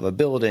of a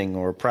building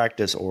or a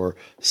practice or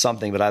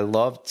something. But I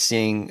love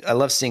seeing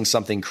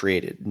something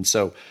created. And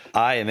so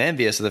I am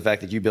envious of the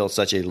fact that you built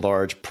such a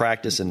large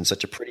practice and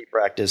such a pretty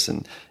practice,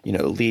 and,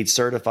 LEED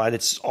certified.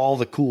 It's all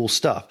the cool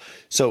stuff.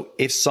 So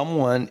if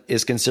someone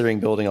is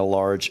considering building a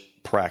large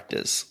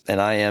practice,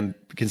 and I am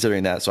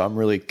considering that, so I'm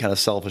really kind of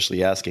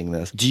selfishly asking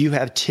this, do you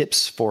have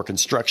tips for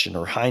construction,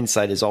 or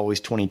hindsight is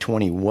always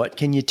 2020? What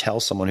can you tell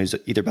someone who's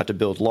either about to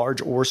build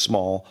large or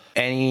small?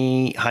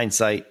 Any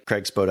hindsight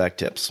Craig Spodak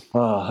tips?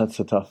 Oh, that's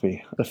a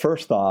toughie. The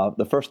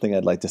first thing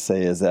I'd like to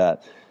say is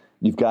that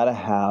you've got to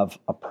have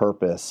a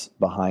purpose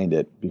behind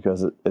it,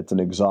 because it's an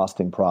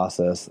exhausting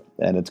process,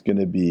 and it's going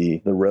to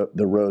be the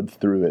road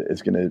through it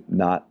is going to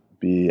not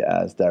be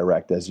as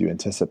direct as you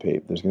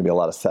anticipate. There's going to be a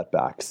lot of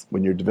setbacks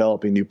when you're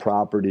developing new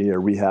property or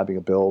rehabbing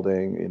a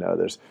building.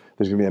 There's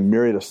going to be a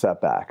myriad of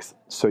setbacks.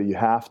 So you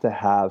have to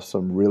have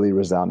some really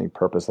resounding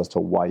purpose as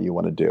to why you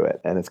want to do it,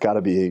 and it's got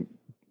to be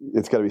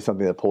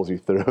something that pulls you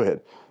through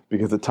it,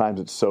 because at times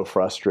it's so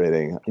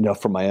frustrating.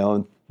 From my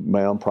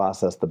own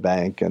process, the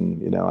bank,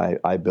 and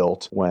I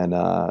built when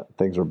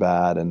things were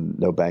bad and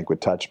no bank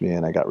would touch me,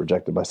 and I got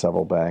rejected by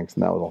several banks,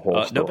 and that was a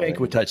whole story. No bank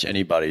would touch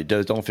anybody.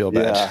 Don't feel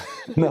bad.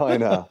 Yeah, no, I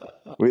know.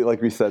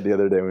 Like we said the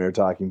other day when we were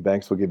talking,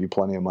 banks will give you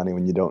plenty of money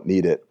when you don't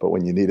need it, but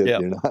when you need it,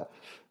 you're not.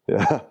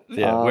 Yeah.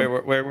 Yeah.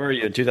 Where were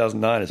you in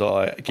 2009 is all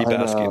I keep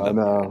asking them.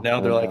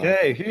 Now they're like,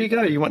 hey, here you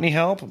go. You want any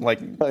help? I'm like,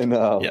 I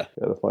know. Yeah.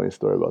 I had a funny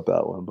story about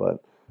that one,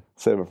 but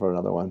save it for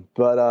another one.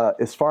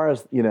 But as far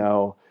as,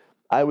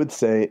 I would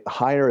say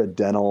hire a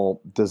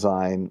dental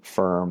design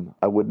firm.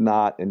 I would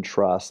not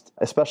entrust,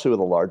 especially with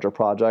a larger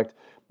project.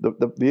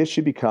 The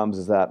issue becomes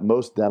is that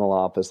most dental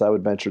office, I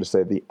would venture to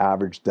say the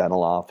average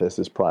dental office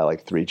is probably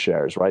like 3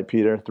 chairs, right,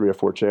 Peter? 3 or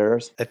 4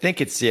 chairs? I think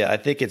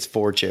it's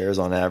 4 chairs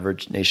on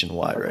average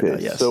nationwide right now,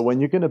 yes. So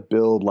when you're going to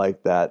build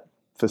like that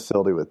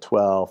facility with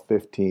 12,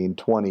 15,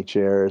 20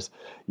 chairs,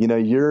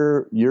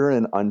 you're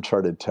in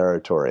uncharted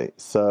territory.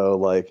 So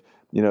like,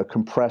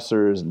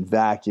 compressors and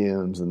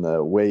vacuums and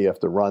the way you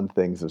have to run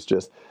things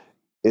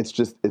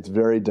it's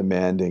very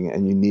demanding,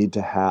 and you need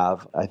to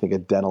have, I think, a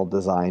dental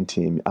design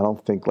team. I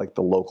don't think like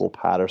the local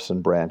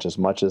Patterson branch, as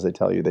much as they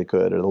tell you they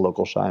could, or the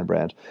local Shine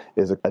branch,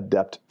 is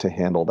adept to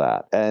handle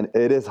that. And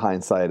it is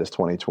hindsight is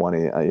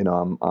 2020.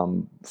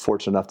 I'm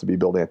fortunate enough to be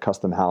building a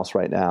custom house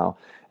right now,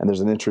 and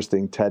there's an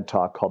interesting TED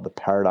Talk called The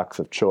Paradox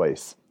of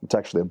Choice. It's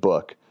actually a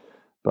book.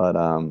 But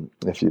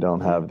if you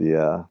don't have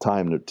the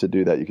time to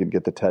do that, you can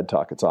get the TED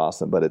Talk. It's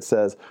awesome. But it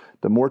says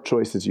the more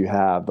choices you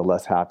have, the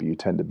less happy you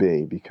tend to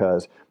be,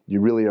 because you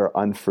really are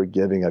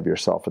unforgiving of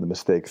yourself for the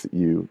mistakes that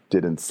you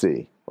didn't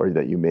see or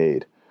that you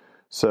made.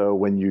 So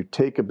when you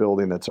take a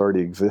building that's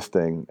already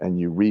existing and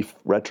you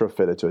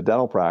retrofit it to a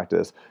dental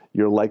practice,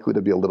 you're likely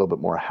to be a little bit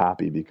more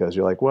happy, because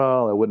you're like,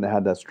 well, I wouldn't have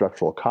had that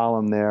structural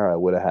column there. I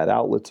would have had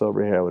outlets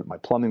over here. My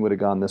plumbing would have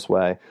gone this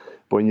way.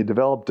 But when you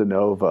develop de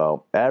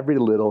novo, every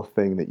little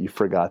thing that you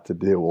forgot to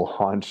do will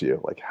haunt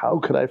you. Like, how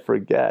could I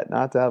forget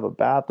not to have a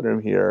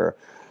bathroom here?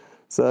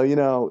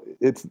 So,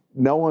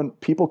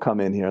 people come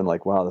in here and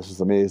like, wow, this is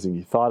amazing.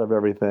 You thought of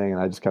everything.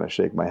 And I just kind of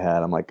shake my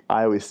head. I'm like,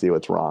 I always see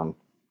what's wrong.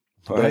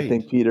 Right. But I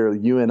think, Peter,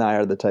 you and I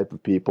are the type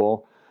of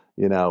people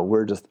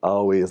We're just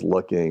always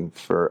looking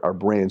for, our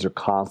brains are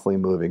constantly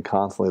moving,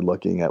 constantly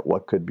looking at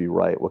what could be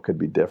right, what could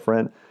be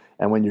different.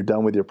 And when you're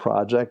done with your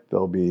project,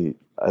 there'll be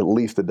at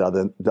least a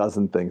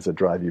dozen things that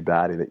drive you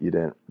batty that you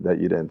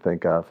didn't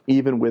think of.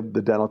 Even with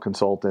the dental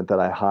consultant that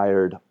I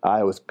hired,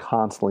 I was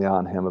constantly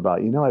on him about,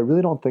 I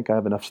really don't think I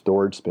have enough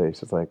storage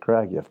space. It's like,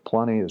 Craig, you have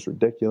plenty. It's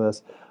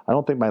ridiculous. I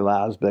don't think my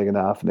lab's big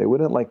enough. And they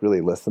wouldn't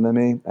really listen to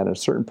me. And at a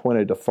certain point,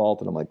 I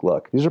defaulted. I'm like,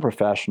 look, these are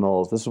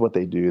professionals. This is what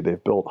they do.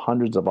 They've built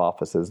hundreds of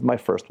offices. This is my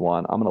first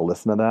one. I'm going to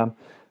listen to them.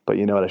 But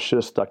you know what? I should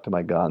have stuck to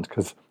my guns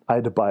because I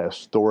had to buy a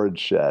storage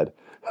shed.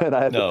 And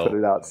I had to put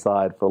it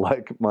outside for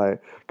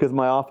because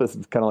my office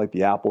is kind of like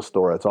the Apple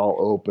store. It's all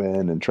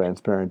open and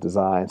transparent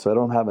design. So I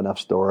don't have enough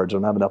storage. I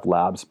don't have enough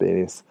lab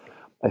space.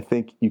 I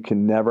think you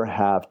can never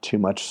have too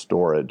much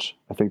storage.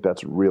 I think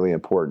that's really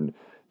important.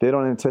 They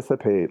don't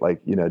anticipate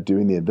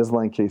doing the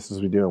Invisalign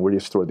cases we do and where do you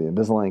store the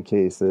Invisalign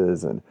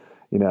cases and,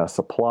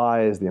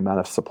 supplies, the amount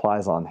of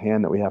supplies on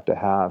hand that we have to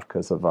have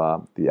because of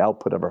the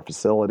output of our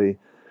facility.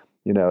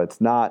 It's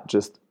not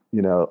just,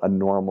 a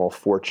normal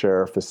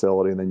 4-chair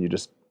facility and then you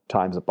just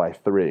times it by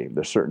 3.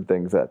 There's certain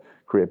things that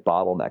create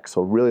bottlenecks.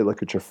 So really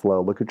look at your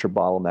flow, look at your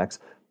bottlenecks,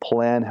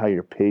 plan how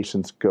your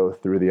patients go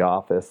through the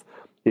office.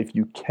 If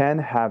you can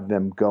have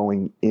them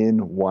going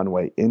in one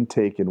way,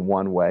 intake in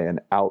one way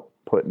and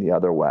output in the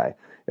other way,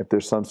 if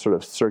there's some sort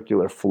of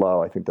circular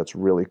flow, I think that's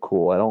really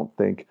cool. I don't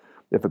think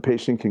if a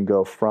patient can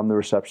go from the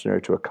reception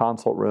area to a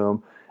consult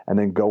room and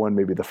then go in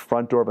maybe the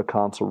front door of a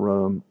consult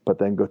room, but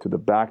then go through the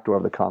back door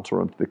of the consult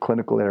room to the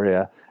clinical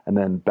area and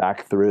then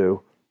back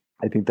through,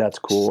 I think that's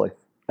cool.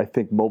 I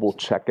think mobile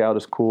checkout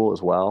is cool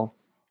as well.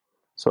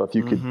 So if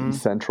you could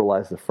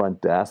decentralize the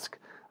front desk,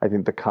 I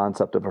think the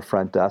concept of a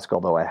front desk,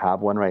 although I have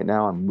one right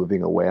now, I'm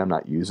moving away, I'm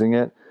not using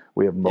it.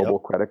 We have mobile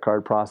credit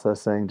card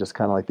processing, just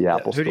kind of like the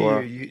Apple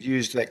Store. Who do you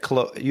use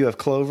you have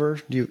Clover?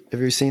 Have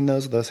you seen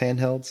those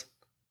handhelds?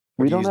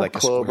 We don't have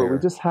Clover. We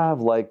just have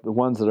the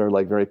ones that are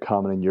very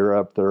common in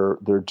Europe. They're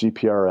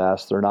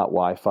GPRS. They're not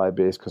Wi-Fi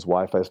based because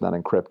Wi-Fi is not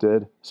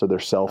encrypted. So they're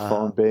cell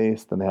phone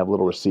based and they have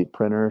little receipt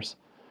printers.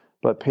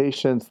 But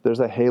patients, there's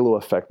a halo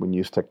effect when you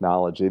use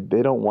technology.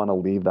 They don't want to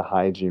leave the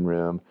hygiene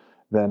room,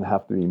 then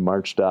have to be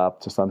marched up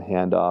to some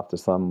handoff to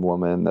some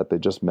woman that they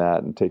just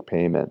met and take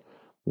payment,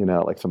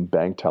 like some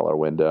bank teller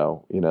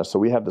window. So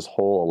we have this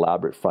whole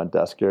elaborate front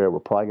desk area. We're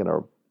probably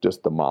going to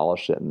just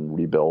demolish it and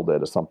rebuild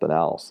it as something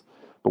else.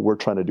 But we're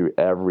trying to do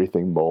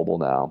everything mobile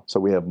now. So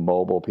we have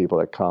mobile people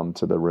that come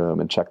to the room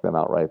and check them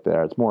out right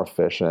there. It's more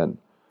efficient.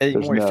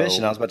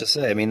 Efficient. I was about to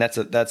say. I mean, that's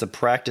a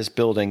practice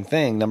building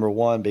thing. Number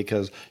one,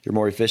 because you're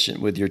more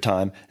efficient with your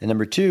time, and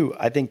number two,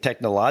 I think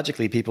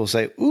technologically people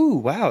say, "Ooh,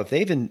 wow!" If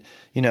they've been,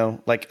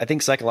 I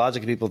think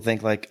psychologically people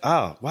think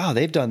 "Oh, wow,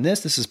 they've done this.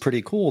 This is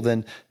pretty cool."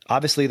 Then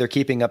obviously they're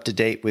keeping up to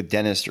date with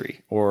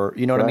dentistry, or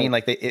what I mean.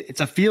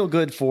 It's a feel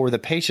good for the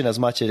patient as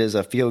much as it is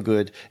a feel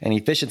good and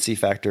efficiency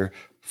factor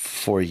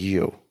for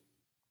you.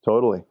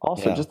 Totally.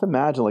 Also, just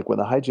imagine when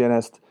the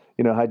hygienist.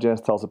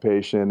 Hygienist tells a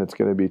patient it's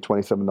going to be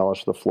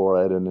 $27 for the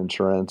fluoride and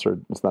insurance, or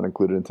it's not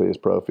included in today's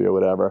prophy or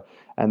whatever.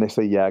 And they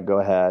say, yeah, go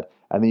ahead.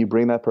 And then you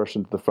bring that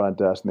person to the front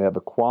desk and they have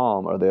a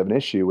qualm or they have an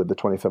issue with the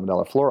 $27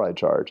 fluoride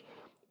charge.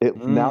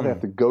 Now they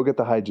have to go get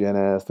the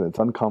hygienist and it's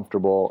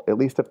uncomfortable. At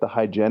least if the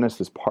hygienist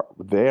is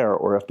there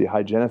or if the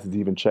hygienist is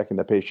even checking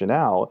the patient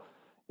out,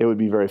 it would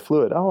be very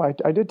fluid. Oh,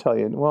 I did tell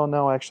you. Well,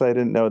 no, actually, I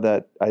didn't know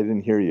that. I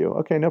didn't hear you.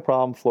 Okay, no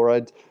problem.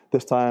 Fluoride.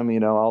 This time,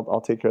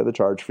 I'll take care of the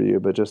charge for you.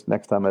 But just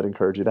next time, I'd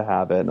encourage you to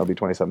have it, and it'll be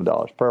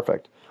 $27.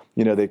 Perfect.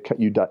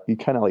 You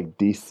kind of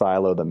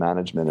de-silo the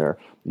management, or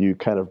you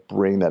kind of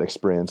bring that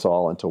experience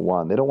all into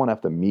one. They don't want to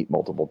have to meet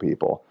multiple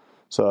people.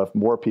 So if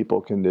more people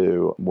can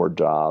do more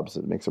jobs,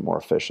 it makes it more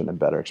efficient and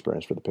better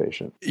experience for the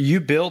patient. You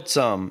built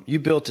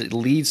it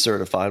LEED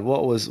certified.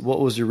 What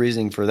was your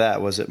reasoning for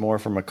that? Was it more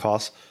from a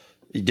cost?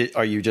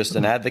 Are you just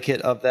an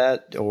advocate of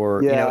that?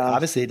 Or,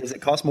 obviously, does it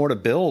cost more to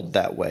build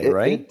that way,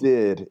 right?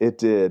 It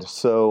did.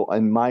 So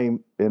in my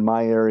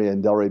area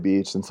in Delray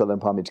Beach in Southern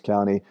Palm Beach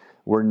County,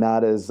 we're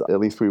not at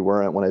least we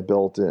weren't when I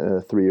built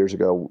 3 years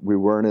ago, we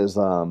weren't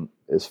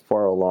as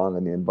far along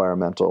in the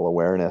environmental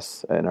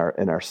awareness in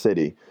our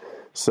city.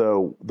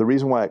 So the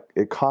reason why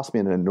it cost me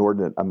an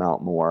inordinate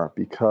amount more,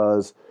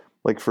 because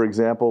for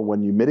example,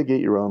 when you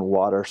mitigate your own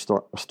water,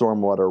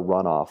 stormwater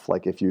runoff,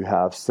 if you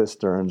have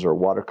cisterns or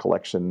water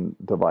collection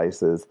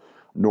devices,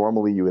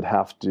 normally you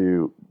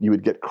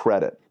would get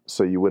credit.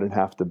 So you wouldn't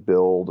have to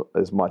build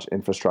as much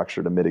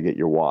infrastructure to mitigate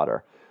your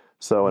water.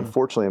 So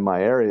unfortunately in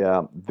my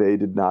area, they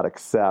did not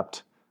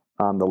accept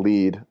the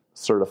LEED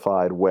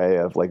certified way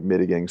of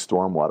mitigating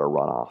stormwater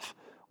runoff,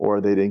 or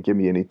they didn't give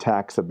me any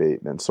tax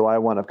abatement. So I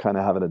wound up kind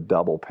of having a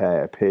double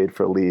pay. I paid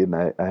for LEED and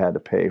I had to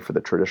pay for the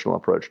traditional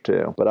approach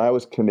too. But I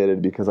was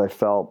committed because I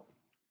felt,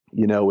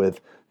 with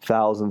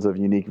thousands of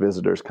unique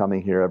visitors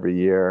coming here every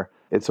year,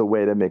 it's a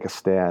way to make a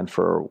stand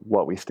for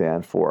what we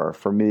stand for.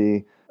 For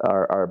me,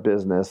 our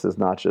business is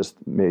not just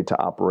made to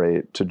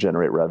operate to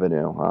generate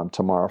revenue.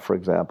 Tomorrow, for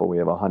example, we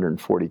have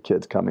 140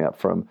 kids coming up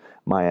from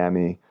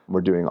Miami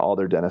We're doing all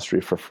their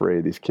dentistry for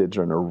free. These kids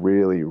are in a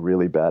really,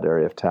 really bad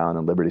area of town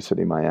in Liberty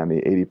City,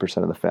 Miami.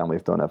 80% of the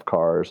families don't have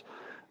cars.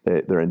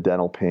 They're in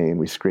dental pain.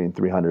 We screened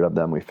 300 of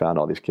them. We found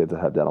all these kids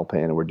that have dental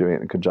pain, and we're doing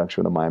it in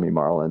conjunction with the Miami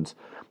Marlins.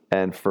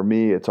 And for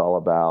me, it's all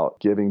about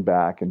giving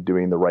back and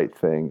doing the right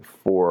thing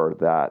for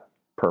that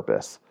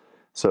purpose.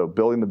 So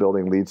building the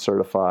building, LEED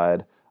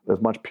certified, as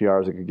much PR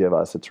as it could give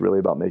us, it's really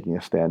about making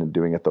a stand and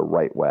doing it the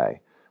right way.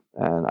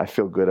 And I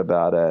feel good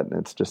about it. And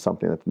it's just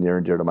something that's near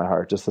and dear to my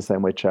heart, just the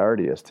same way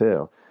charity is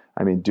too.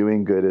 I mean,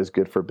 doing good is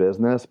good for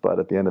business, but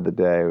at the end of the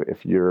day,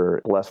 if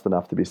you're blessed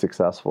enough to be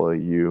successful,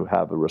 you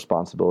have a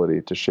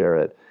responsibility to share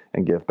it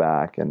and give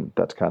back. And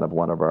that's kind of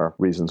one of our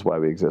reasons why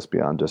we exist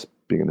beyond just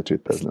being in the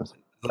tooth business.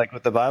 Like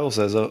what the Bible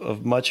says,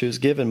 of much is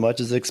given,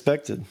 much is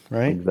expected,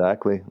 right?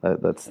 Exactly.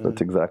 That's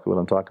exactly what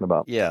I'm talking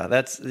about. Yeah,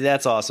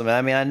 that's awesome.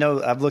 I mean, I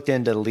know I've looked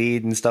into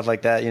LEED and stuff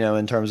like that,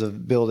 in terms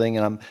of building,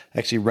 and I'm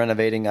actually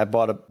renovating. I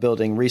bought a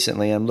building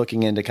recently. I'm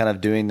looking into kind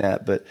of doing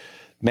that, but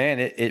man,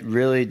 it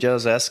really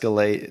does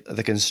escalate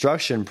the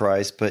construction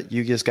price. But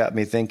you just got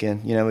me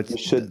thinking,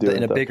 it's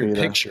in a bigger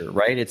picture,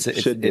 right? It's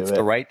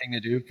the right thing to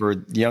do for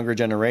the younger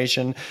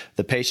generation,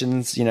 the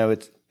patients.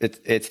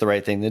 It's the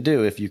right thing to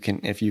do if you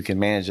can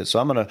manage it. So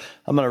I'm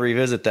gonna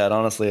revisit that,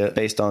 honestly,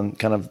 based on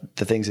kind of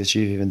the things that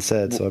you've even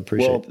said. So I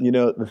appreciate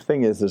it. The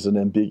thing is, there's an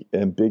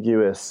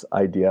ambiguous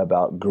idea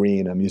about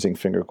green. I'm using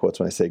finger quotes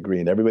when I say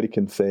green. Everybody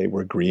can say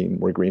we're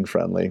green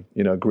friendly.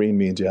 Green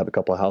means you have a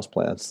couple of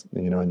houseplants,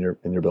 in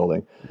your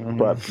building. Mm-hmm.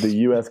 But the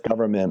U.S.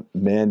 government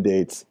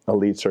mandates a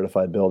LEED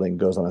certified building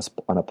goes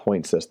on a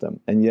point system.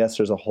 And yes,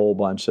 there's a whole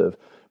bunch of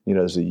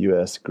there's a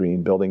U.S.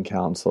 Green Building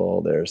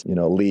Council, there's,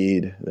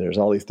 LEED, there's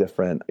all these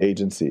different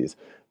agencies.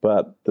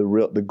 But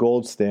the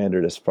gold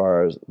standard as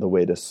far as the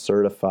way to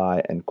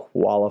certify and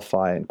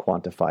qualify and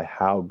quantify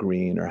how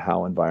green or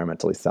how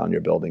environmentally sound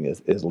your building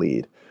is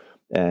LEED.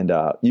 And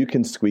you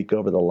can squeak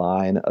over the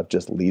line of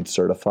just LEED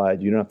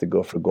certified. You don't have to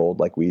go for gold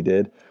like we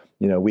did.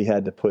 We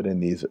had to put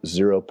in these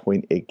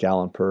 0.8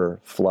 gallon per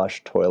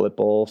flush toilet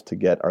bowls to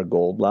get our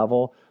gold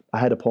level. I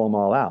had to pull them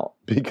all out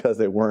because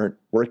they weren't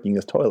working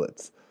as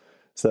toilets.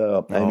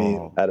 So,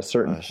 at a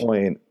certain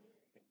point,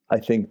 I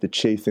think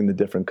chasing the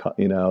different,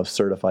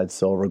 certified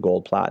silver,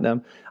 gold,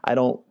 platinum, I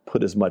don't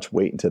put as much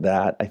weight into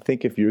that. I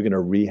think if you're going to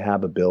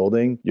rehab a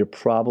building, you're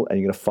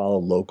going to follow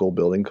local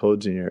building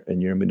codes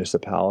in your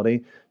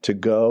municipality. To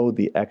go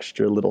the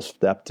extra little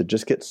step to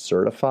just get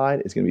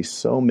certified is going to be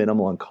so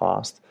minimal in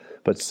cost,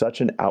 but such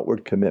an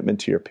outward commitment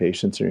to your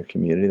patients and your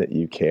community that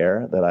you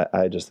care that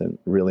I just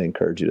really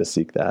encourage you to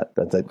seek that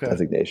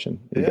designation.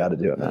 You got to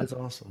do it, man. That's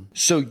awesome.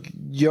 So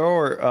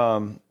you're,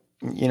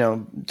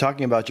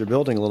 talking about your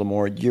building a little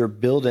more, your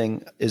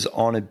building is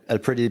on a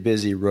pretty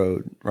busy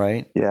road,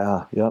 right?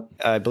 Yeah. Yep.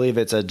 I believe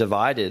it's not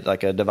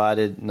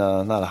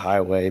a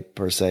highway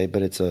per se,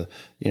 but it's a,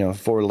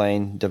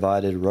 4-lane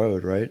divided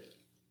road, right?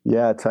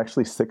 Yeah, it's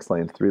actually 6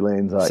 lanes, 3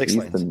 lanes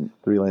east and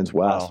 3 lanes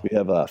west. Wow. We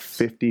have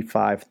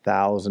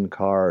 55,000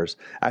 cars.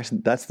 Actually,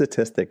 that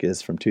statistic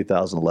is from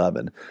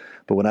 2011.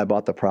 But when I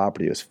bought the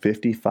property, it was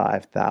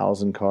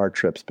 55,000 car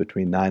trips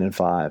between 9 and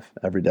 5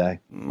 every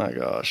day. My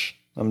gosh.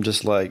 I'm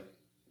just like,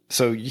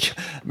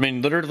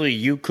 literally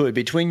you could,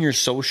 between your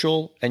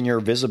social and your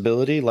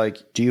visibility,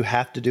 do you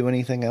have to do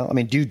anything else?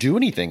 Do you do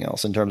anything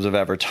else in terms of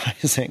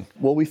advertising?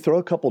 Well, we throw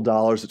a couple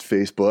dollars at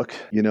Facebook.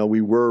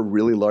 We were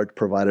really large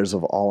providers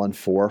of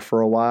All-on-4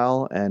 for a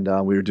while, and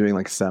we were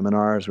doing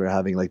seminars. We were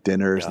having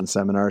dinners and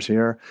seminars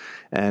here,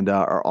 and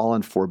our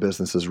All-on-4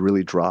 business has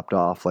really dropped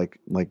off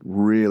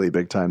really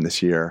big time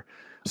this year.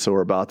 So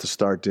we're about to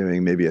start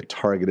doing maybe a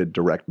targeted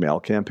direct mail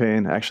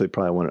campaign. Actually,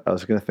 I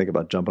was going to think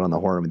about jumping on the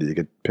horn with you. You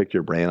could pick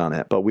your brain on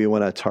it. But we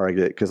want to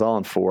target, because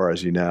All-on-4,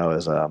 as you know,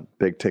 is a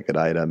big ticket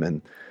item.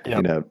 And,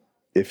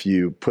 if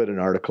you put an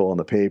article in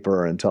the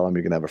paper and tell them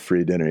you're going to have a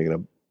free dinner, you're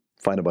going to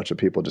find a bunch of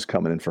people just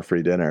coming in for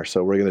free dinner.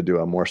 So we're going to do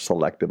a more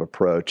selective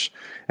approach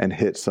and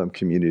hit some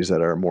communities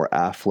that are more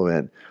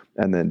affluent,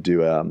 and then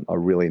do a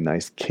really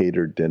nice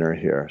catered dinner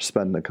here.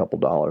 Spend a couple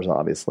dollars,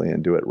 obviously,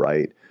 and do it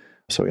right.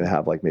 So we're going to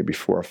have maybe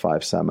 4 or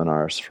 5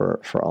 seminars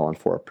for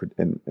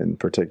All-on-4 in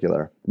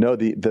particular. No,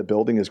 the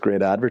building is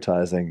great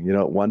advertising.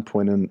 At one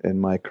point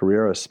in my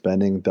career, I was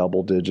spending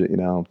double digit,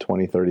 $20,000,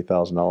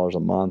 $30,000 a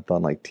month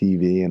on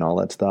TV and all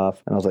that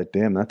stuff. And I was like,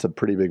 damn, that's a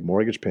pretty big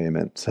mortgage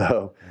payment.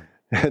 So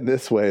in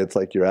this way, it's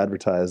your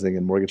advertising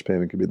and mortgage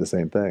payment could be the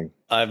same thing.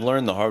 I've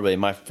learned the hard way.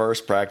 My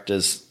first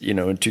practice,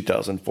 in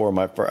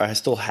 2004, I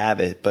still have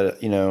it.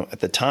 But, at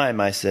the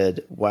time I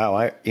said, wow,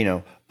 I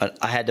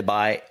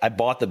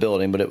bought the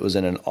building, but it was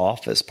in an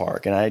office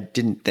park. And I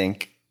didn't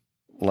think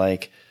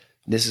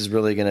this is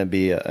really going to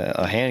be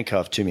a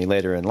handcuff to me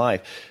later in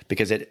life,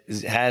 because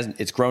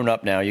it's grown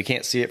up now. You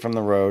can't see it from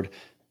the road.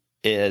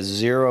 It has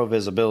zero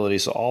visibility.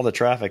 So all the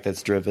traffic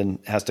that's driven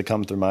has to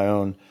come through my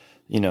own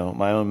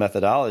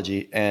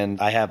methodology. And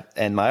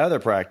my other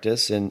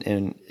practice and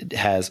it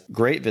has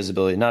great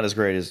visibility, not as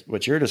great as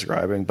what you're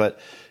describing, but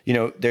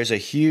there's a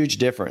huge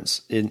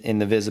difference in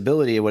the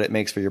visibility of what it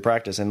makes for your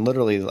practice. And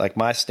literally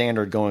my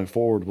standard going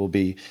forward will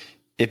be,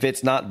 if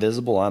it's not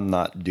visible, I'm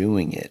not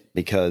doing it,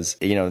 because,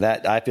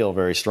 that I feel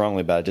very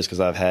strongly about it, just because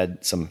I've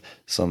had some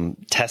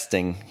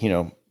testing,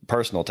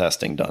 personal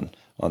testing done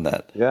on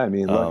that. Yeah. I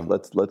mean,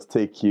 let's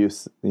take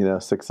cues,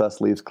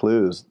 success leaves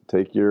clues.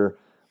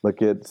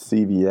 Look at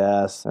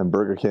CVS and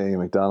Burger King and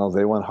McDonald's.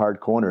 They want hard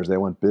corners. They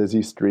want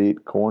busy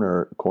street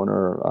corner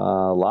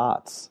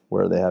lots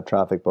where they have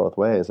traffic both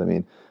ways. I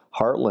mean,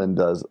 Heartland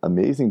does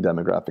amazing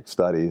demographic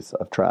studies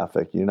of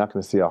traffic. You're not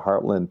going to see a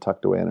Heartland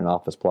tucked away in an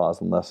office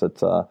plaza unless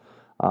it's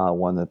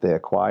one that they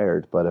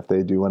acquired. But if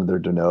they do one of their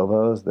de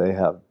novos, they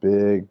have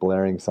big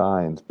blaring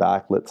signs,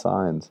 backlit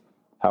signs.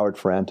 Howard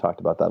Friend talked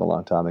about that a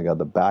long time ago,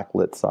 the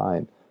backlit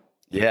sign.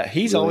 Yeah,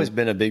 he's always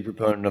been a big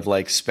proponent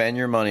of spend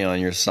your money on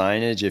your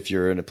signage if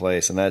you're in a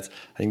place. And I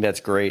think that's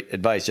great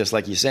advice. Just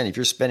like you said, if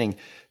you're spending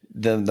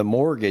the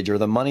mortgage or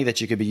the money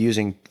that you could be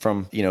using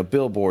from,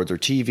 billboards or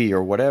TV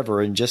or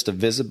whatever in just a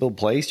visible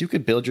place, you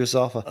could build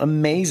yourself an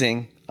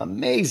amazing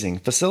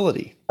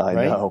facility. I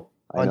know.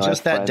 On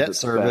just that debt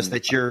service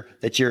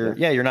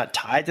you're not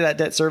tied to that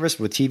debt service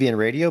with TV and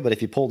radio, but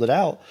if you pulled it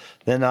out,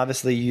 then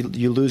obviously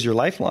you lose your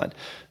lifeline.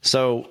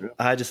 So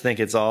I just think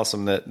it's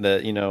awesome that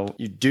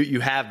you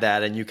have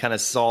that, and you kind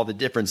of saw the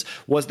difference.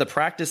 Was the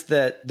practice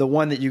that the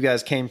one that you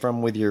guys came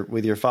from with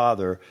your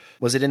father,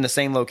 was it in the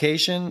same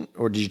location,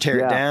 or did you tear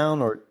it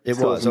down, or it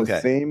was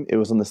okay? It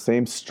was on the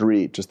same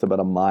street, just about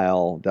a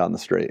mile down the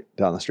street,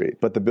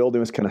 but the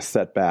building was kind of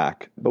set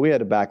back, but we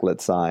had a backlit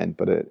sign,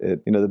 but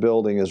it the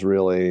building is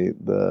really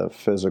the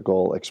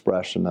physical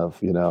expression of,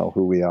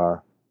 who we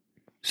are.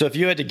 So if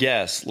you had to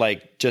guess,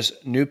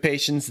 just new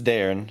patients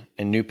there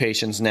and new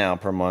patients now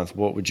per month,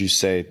 what would you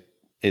say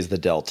is the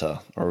delta,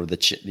 or what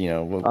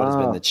has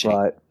been the change?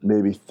 Right,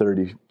 maybe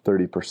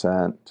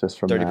 30% just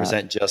from 30%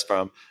 that. Just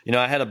from,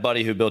 I had a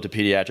buddy who built a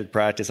pediatric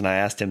practice, and I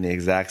asked him the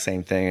exact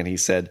same thing. And he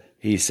said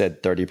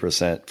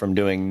 30% from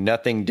doing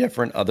nothing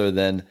different other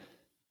than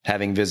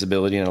having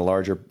visibility and a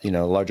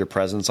larger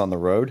presence on the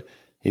road.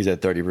 He's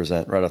at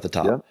 30% right off the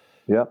top.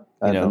 Yep.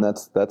 And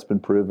that's been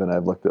proven.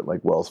 I've looked at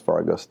Wells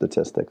Fargo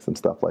statistics and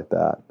stuff like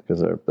that, because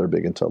they're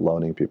big into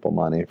loaning people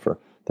money for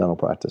dental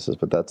practices,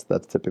 but that's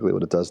typically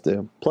what it does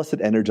do. Plus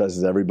it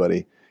energizes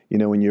everybody.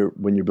 When you're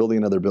building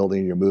another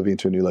building, you're moving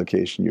to a new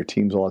location, your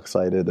team's all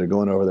excited. They're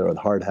going over there with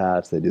hard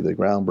hats. They do the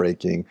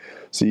groundbreaking.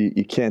 So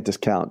you can't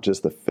discount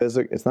just the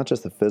it's not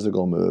just the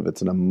physical move.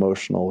 It's an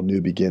emotional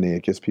new beginning.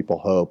 It gives people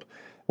hope.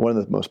 One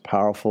of the most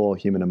powerful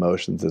human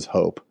emotions is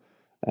hope.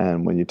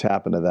 And when you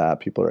tap into that,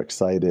 people are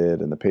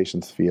excited and the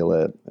patients feel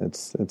it.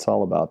 It's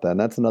all about that. And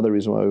that's another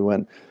reason why we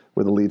went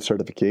with a LEED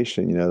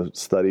certification.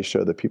 Studies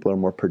show that people are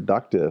more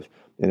productive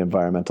in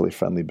environmentally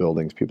friendly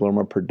buildings. People are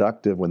more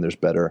productive when there's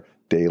better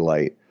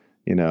daylight,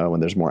 when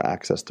there's more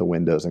access to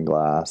windows and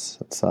glass.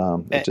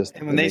 And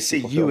when they see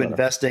you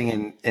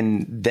investing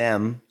in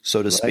them,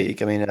 so to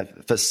speak, I mean, a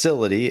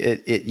facility,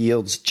 it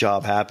yields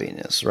job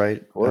happiness,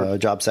 right?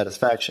 Job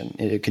satisfaction.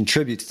 It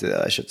contributes to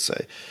that, I should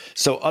say.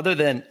 So other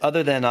than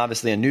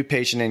obviously a new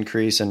patient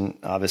increase and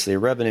obviously a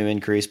revenue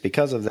increase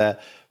because of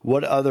that,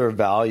 what other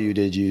value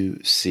did you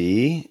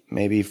see,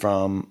 maybe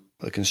from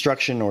the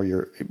construction,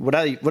 or what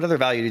other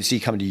value did you see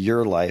come to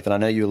your life? And I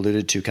know you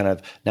alluded to kind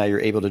of now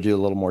you're able to do a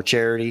little more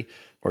charity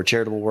or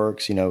charitable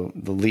works, the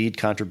LEED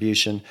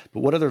contribution. But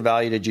what other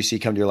value did you see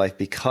come to your life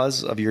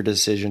because of your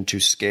decision to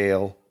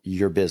scale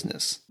your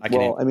business? I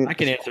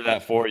can answer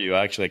that for you,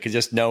 actually, because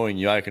just knowing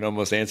you, I can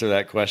almost answer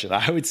that question.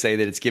 I would say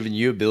that it's given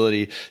you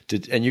ability to,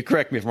 and you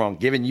correct me if I'm wrong,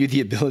 given you the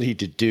ability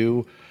to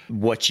do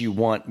what you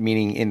want,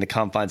 meaning in the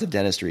confines of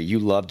dentistry. You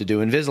love to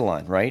do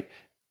Invisalign, right?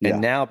 And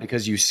now,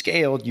 because you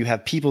scaled, you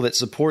have people that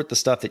support the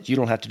stuff that you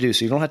don't have to do.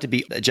 So you don't have to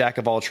be a jack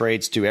of all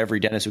trades to every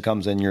dentist who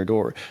comes in your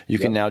door. You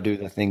can now do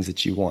the things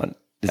that you want.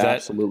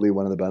 Absolutely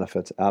one of the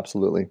benefits.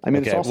 Absolutely. I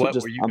mean, it's also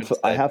just,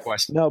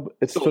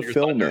 it's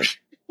fulfillment.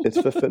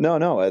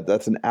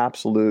 That's an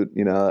absolute,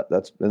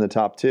 that's in the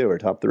top 2 or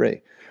top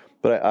 3.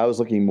 But I was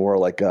looking more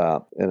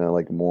in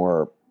a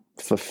more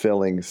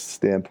fulfilling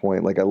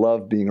standpoint. I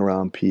love being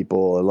around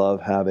people. I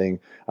love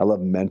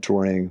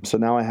mentoring. So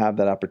now I have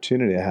that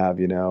opportunity. I have,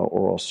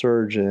 oral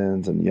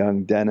surgeons and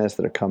young dentists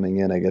that are coming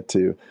in. I get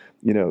to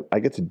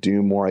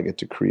do more. I get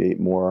to create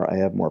more. I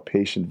have more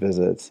patient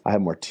visits. I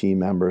have more team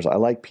members. I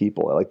like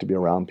people. I like to be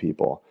around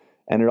people.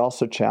 And it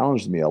also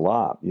challenged me a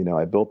lot.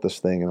 I built this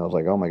thing and I was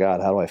like, oh my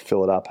God, how do I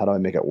fill it up? How do I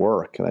make it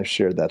work? And I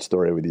shared that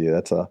story with you.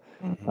 That's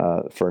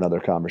for another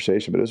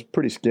conversation, but it was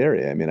pretty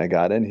scary. I mean, I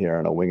got in here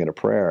on a wing and a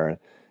prayer,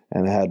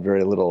 and I had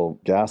very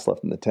little gas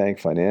left in the tank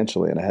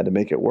financially, and I had to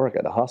make it work. I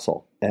had to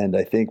hustle. And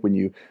I think when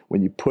you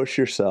push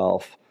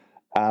yourself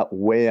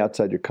way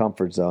outside your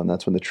comfort zone,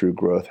 that's when the true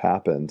growth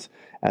happens.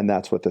 And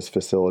that's what this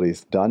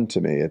facility's done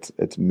to me.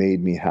 It's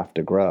made me have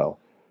to grow.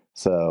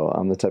 So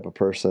I'm the type of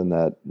person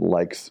that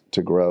likes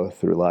to grow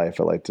through life.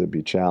 I like to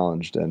be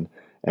challenged. And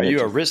are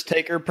you a risk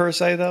taker per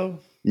se, though?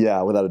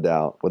 Yeah, without a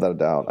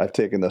doubt. I've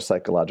taken those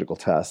psychological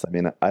tests. I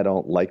mean, I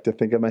don't like to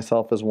think of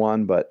myself as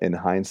one, but in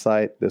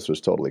hindsight, this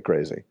was totally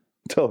crazy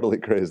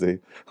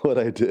what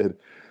I did.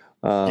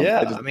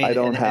 I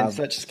don't have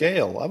such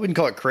scale. I wouldn't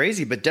call it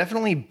crazy, but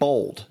definitely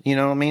bold. You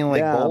know what I mean?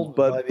 Like bold,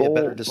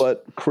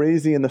 but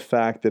crazy in the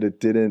fact that it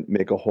didn't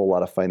make a whole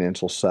lot of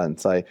financial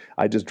sense. I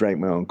just drank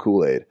my own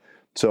Kool-Aid.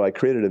 So I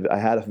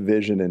had a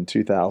vision in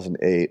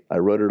 2008. I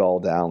wrote it all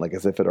down like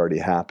as if it already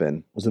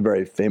happened. It was a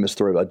very famous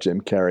story about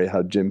Jim Carrey,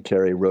 how Jim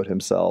Carrey wrote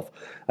himself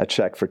a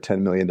check for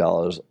 $10 million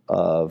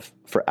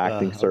for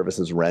acting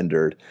services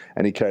rendered.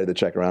 And he carried the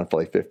check around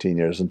for like 15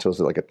 years until it was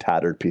like a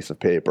tattered piece of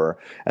paper.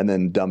 And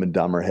then Dumb and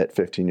Dumber hit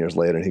 15 years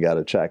later and he got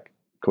a check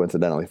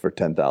coincidentally for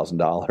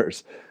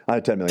 $10,000.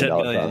 $10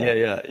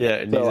 million.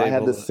 Yeah. So I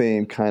had the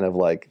same kind of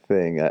like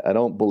thing. I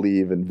don't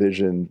believe in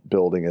vision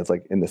building as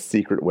like in the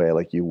secret way,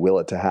 like you will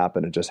it to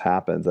happen. It just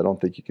happens. I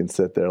don't think you can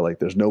sit there like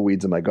there's no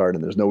weeds in my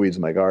garden. There's no weeds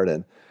in my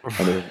garden.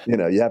 And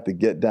you have to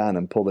get down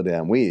and pull the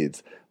damn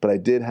weeds. But I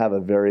did have a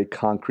very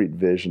concrete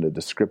vision, a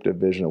descriptive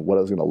vision of what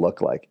it was going to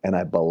look like. And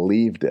I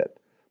believed it.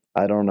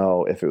 I don't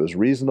know if it was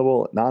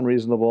reasonable,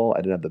 non-reasonable.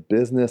 I didn't have the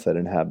business. I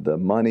didn't have the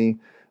money.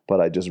 But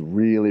I just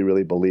really,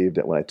 really believed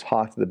it. When I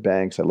talked to the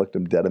banks, I looked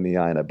them dead in the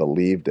eye and I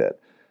believed it.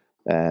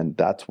 And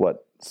that's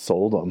what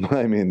sold them.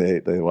 I mean,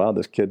 they wow,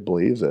 this kid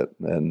believes it.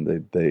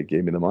 And they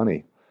gave me the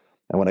money.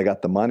 And when I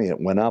got the money, it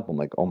went up. I'm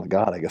like, oh my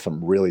God, I guess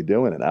I'm really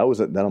doing it.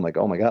 Then I'm like,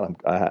 oh my God,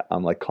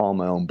 I'm like calling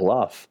my own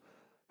bluff.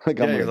 Like,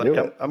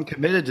 I'm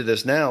committed to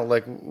this now.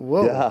 Like,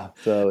 whoa. Yeah.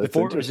 So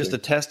before it was just a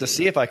test to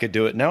see if I could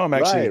do it. Now I'm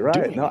actually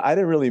doing it. No, I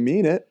didn't really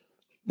mean it.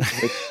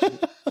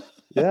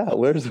 Yeah,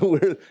 where's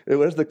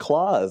the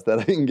clause that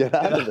I can get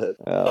out of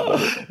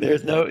it?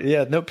 There's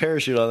no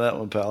parachute on that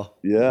one, pal.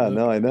 Yeah,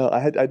 no, I know.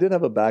 I did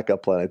have a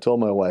backup plan. I told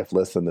my wife,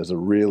 listen, there's a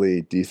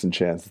really decent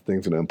chance that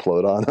things are going to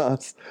implode on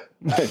us.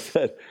 I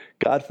said,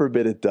 God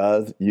forbid it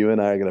does. You and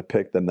I are going to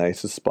pick the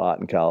nicest spot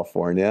in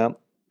California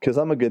because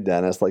I'm a good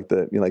dentist, like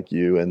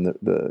you and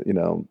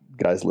the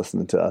guys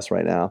listening to us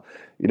right now.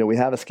 We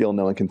have a skill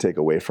no one can take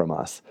away from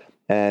us.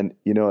 And,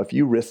 if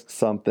you risk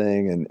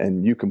something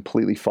and you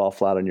completely fall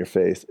flat on your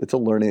face, it's a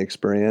learning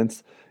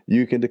experience.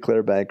 You can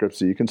declare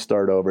bankruptcy. You can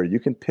start over. You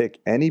can pick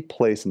any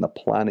place on the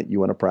planet you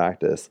want to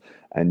practice,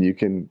 and you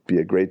can be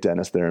a great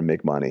dentist there and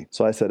make money.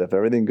 So I said, if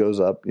everything goes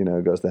up,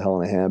 goes to hell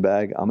in a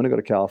handbag, I'm going to go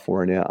to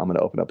California. I'm going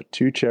to open up a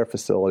 2-chair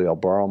facility. I'll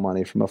borrow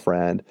money from a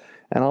friend,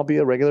 and I'll be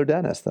a regular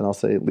dentist. And I'll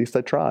say, at least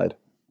I tried.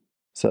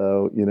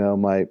 So,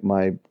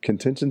 my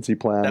contingency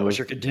plan. That was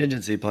your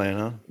contingency plan,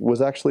 huh?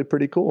 Was actually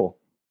pretty cool.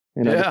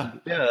 Yeah.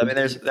 I mean,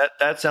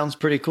 that sounds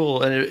pretty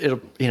cool, and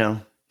it'll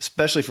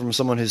especially from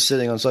someone who's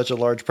sitting on such a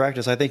large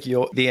practice. I think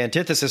the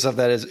antithesis of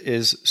that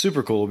is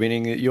super cool,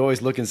 meaning that you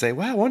always look and say,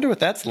 "Wow, I wonder what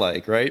that's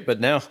like," right? But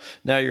now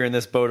you're in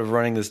this boat of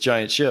running this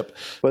giant ship.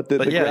 But the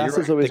grass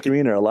is always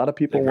greener. A lot of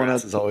people want to.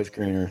 Grass is always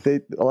greener.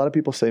 A lot of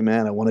people say,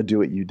 "Man, I want to do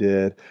what you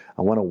did.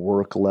 I want to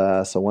work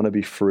less. I want to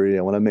be free.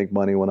 I want to make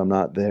money when I'm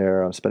not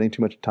there. I'm spending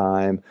too much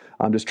time.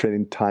 I'm just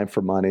trading time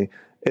for money."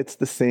 It's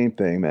the same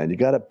thing, man. You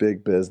got a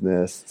big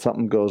business.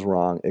 Something goes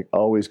wrong. It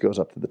always goes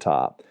up to the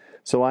top.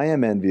 So I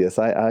am envious.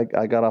 I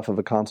got off of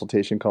a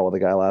consultation call with a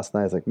guy last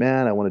night. He's like,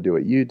 man, I want to do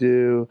what you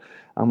do.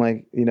 I'm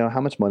like,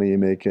 how much money are you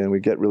making? We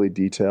get really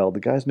detailed. The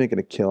guy's making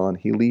a killing.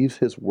 He leaves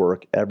his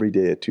work every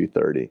day at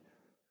 2:30.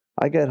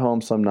 I get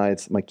home some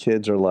nights. My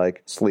kids are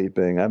like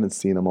sleeping. I haven't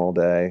seen them all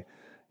day.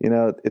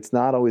 It's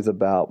not always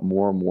about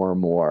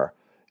more.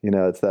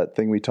 It's that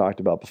thing we talked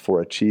about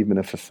before, achievement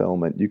and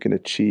fulfillment. You can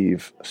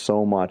achieve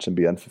so much and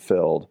be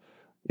unfulfilled.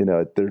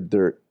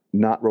 They're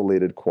not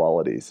related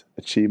qualities.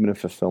 Achievement and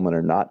fulfillment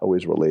are not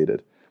always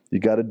related. You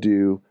got to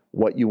do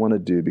what you want to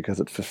do because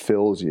it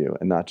fulfills you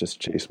and not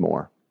just chase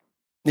more.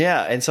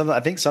 Yeah. And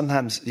I think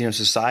sometimes,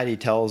 society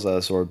tells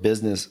us, or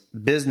business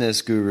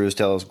gurus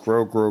tell us,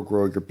 grow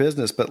your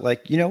business. But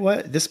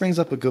what? This brings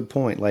up a good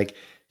point. Like,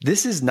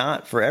 this is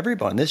not for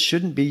everyone. This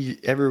shouldn't be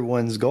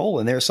everyone's goal.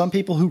 And there are some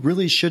people who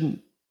really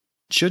shouldn't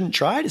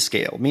try to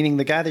scale, meaning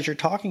the guy that you're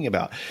talking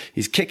about,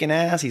 he's kicking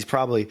ass. He's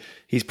probably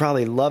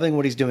loving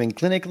what he's doing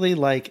clinically.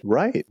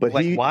 Right. But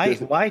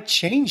why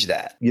change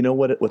that?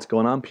 What's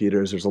going on,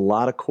 Peter, is there's a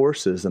lot of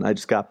courses. And I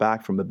just got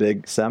back from a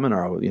big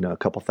seminar, a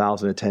couple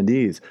thousand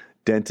attendees.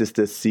 Dentist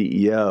as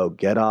CEO,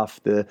 get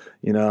off the,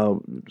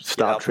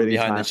 stop trading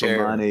time for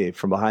money,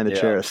 from behind the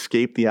chair,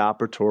 escape the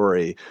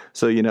operatory.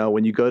 So,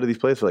 when you go to these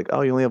places, like,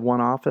 oh, you only have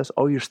one office?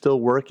 Oh, you're still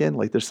working?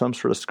 Like there's some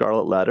sort of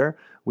scarlet letter.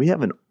 We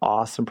have an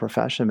awesome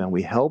profession, man.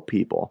 We help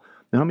people.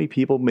 You know how many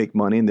people make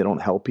money and they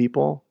don't help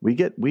people? We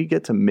get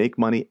to make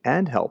money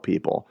and help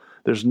people.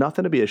 There's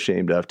nothing to be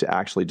ashamed of to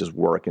actually just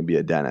work and be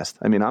a dentist.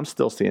 I mean, I'm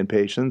still seeing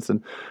patients.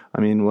 And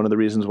I mean, one of the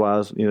reasons why I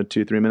was,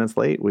 2-3 minutes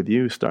late with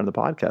you starting the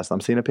podcast, I'm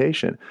seeing a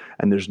patient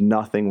and there's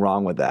nothing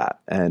wrong with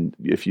that. And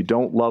if you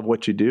don't love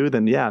what you do,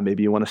 then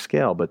maybe you want to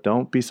scale, but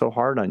don't be so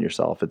hard on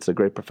yourself. It's a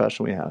great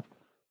profession we have.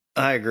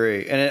 I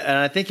agree. And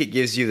I think it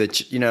gives you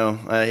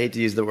I hate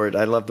to use the word,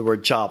 I love the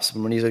word chops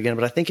when we use it again,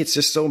 but I think it's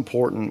just so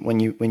important when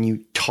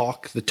you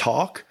talk the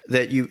talk,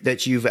 that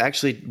you've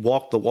actually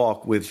walked the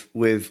walk with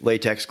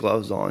latex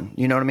gloves on.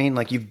 You know what I mean?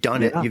 Like you've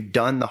done it. You've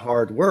done the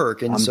hard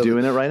work. And I'm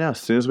doing it right now. As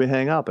soon as we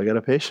hang up, I got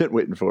a patient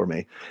waiting for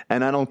me.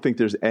 And I don't think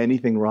there's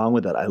anything wrong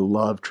with that. I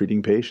love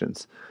treating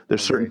patients.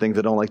 There's certain things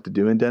I don't like to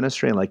do in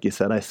dentistry. And like you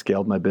said, I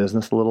scaled my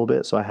business a little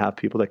bit. So I have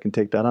people that can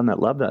take that on that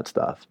love that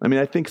stuff. I mean,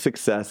 I think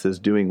success is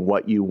doing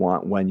what you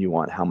want, when you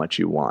want, how much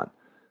you want.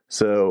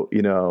 So,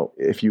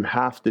 if you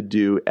have to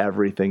do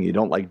everything, you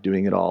don't like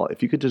doing it all,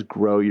 if you could just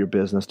grow your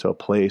business to a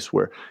place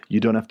where you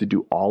don't have to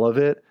do all of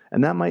it,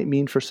 and that might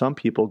mean for some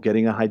people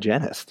getting a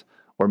hygienist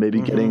or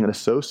maybe getting an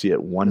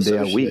associate one day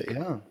a week.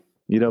 Yeah.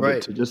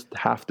 But to just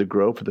have to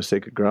grow for the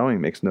sake of growing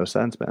makes no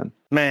sense, man.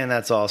 Man,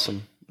 that's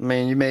awesome. I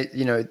mean, you made,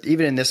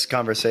 even in this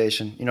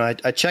conversation,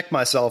 I check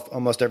myself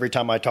almost every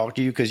time I talk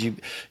to you because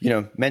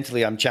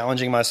mentally I'm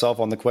challenging myself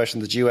on the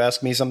questions that you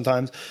ask me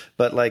sometimes.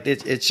 But like,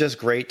 it's just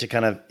great to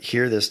kind of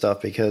hear this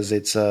stuff because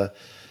it's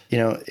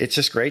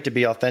just great to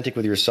be authentic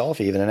with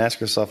yourself even and ask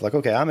yourself like,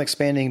 okay, I'm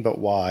expanding, but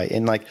why?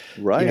 And like,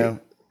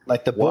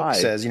 like the book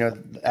says,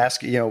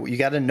 ask, you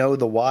got to know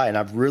the why. And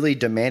I've really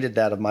demanded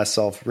that of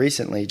myself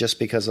recently just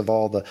because of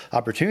all the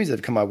opportunities that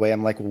have come my way.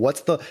 I'm like,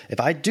 if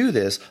I do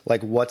this,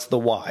 like, what's the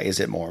why?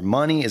 Is it more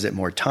money? Is it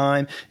more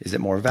time? Is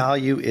it more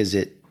value? Is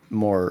it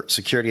more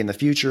security in the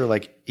future?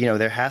 Like,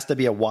 there has to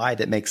be a why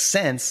that makes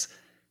sense.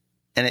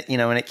 And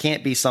it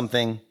can't be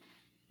something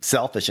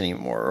selfish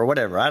anymore or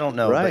whatever. I don't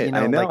know. Right.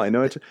 But, I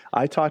know.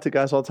 I talk to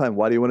guys all the time.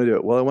 Why do you want to do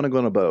it? Well, I want to go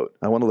on a boat.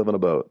 I want to live on a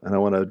boat and I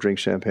want to drink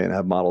champagne and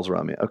have models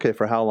around me. Okay.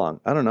 For how long?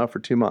 I don't know. For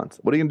 2 months.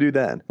 What are you going to do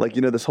then? Like,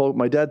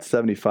 my dad's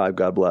 75,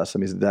 God bless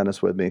him. He's a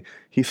dentist with me.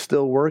 He's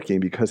still working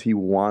because he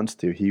wants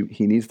to.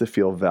 He needs to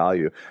feel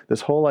value.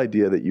 This whole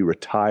idea that you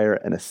retire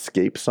and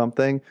escape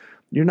something,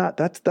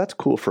 that's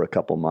cool for a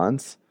couple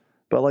months.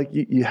 But like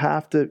you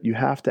have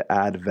to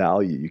add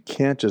value.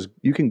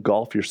 You can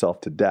golf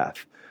yourself to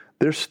death.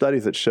 There's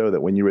studies that show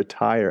that when you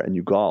retire and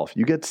you golf,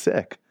 you get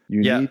sick.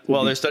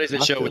 There's studies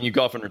that show when you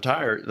golf and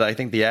retire, I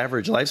think the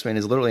average lifespan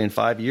is literally in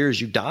 5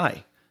 years, you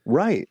die.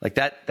 Right. Like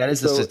that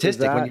is the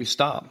statistic when you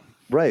stop.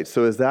 Right.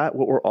 So is that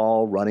what we're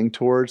all running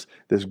towards?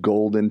 This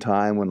golden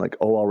time when like,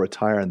 I'll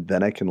retire and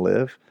then I can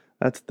live?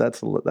 That's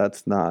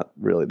not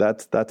really,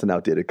 that's an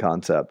outdated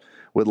concept.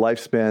 With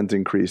lifespans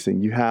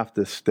increasing, you have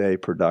to stay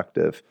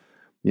productive,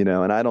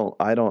 and I don't,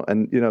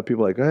 and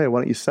people are like, hey,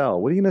 why don't you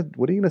sell? What are you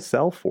going to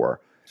sell for?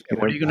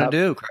 What are you going to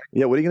do, Craig?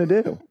 Yeah, what are you going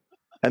to do?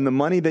 And the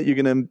money that you're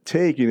going to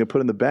take, you're going to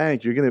put in the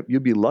bank, you'll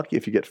be lucky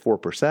if you get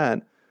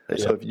 4%. Yeah.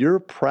 So if your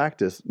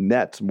practice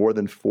nets more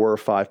than 4 or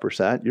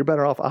 5%, you're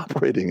better off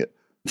operating it.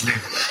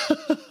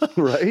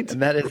 Right?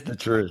 And that is the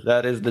truth.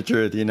 That is the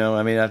truth.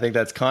 I mean, I think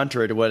that's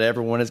contrary to what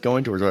everyone is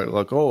going towards.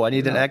 Like, I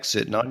need an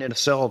exit and I need to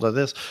sell to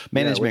this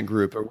management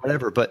group or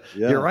whatever. But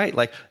you're right.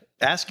 Like,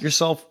 ask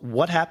yourself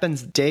what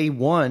happens day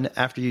one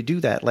after you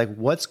do that. Like,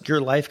 what's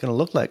your life going to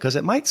look like? Because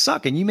it might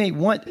suck, and you may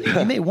want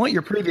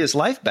your previous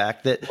life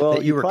back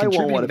that you were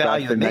contributing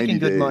value and making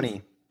good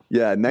money.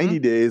 Yeah, 90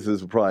 days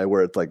is probably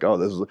where it's like,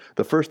 this is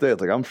the first day.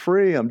 It's like, I'm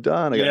free, I'm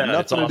done. I got nothing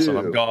it's awesome.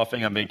 to do. I'm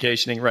golfing, I'm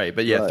vacationing, right?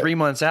 But 3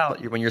 months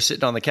out, when you're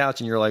sitting on the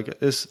couch and you're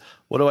like,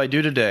 what do I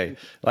do today?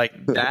 Like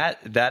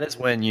that is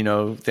when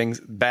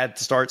bad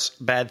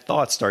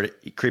thoughts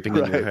start creeping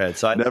into your head.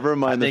 So never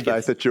mind the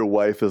fact that your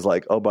wife is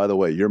like, oh, by the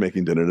way, you're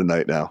making dinner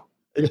tonight now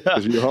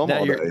because you're home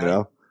all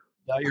day.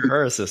 Now you're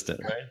her assistant,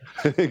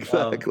 right?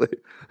 Exactly.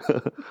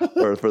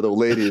 Or for the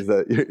ladies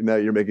now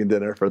you're making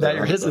dinner for them.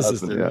 You're his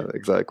assistant. Yeah,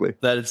 exactly.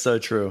 That is so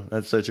true.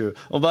 That's so true.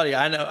 Well, buddy,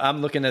 I know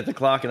I'm looking at the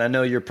clock and I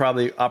know you're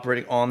probably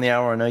operating on the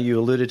hour. I know you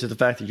alluded to the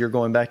fact that you're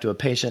going back to a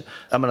patient.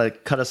 I'm going to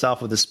cut us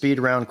off with the speed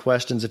round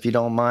questions, if you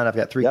don't mind. I've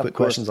got 3 quick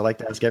questions I'd like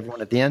to ask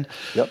everyone at the end.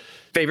 Yep.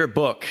 Favorite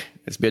book?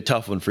 It's be a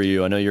tough one for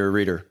you. I know you're a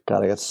reader.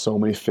 God, I got so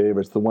many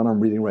favorites. The one I'm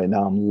reading right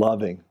now, I'm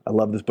loving. I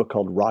love this book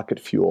called Rocket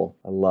Fuel.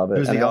 I love it.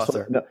 Who's the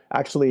author?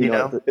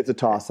 It's a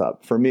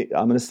toss-up. For me,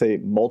 I'm going to say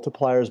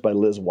Multipliers by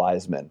Liz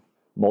Wiseman.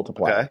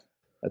 Multipliers. Okay.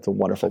 That's a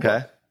wonderful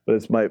book. But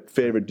it's my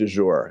favorite du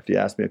jour. If you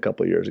asked me a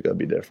couple of years ago, it'd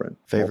be different.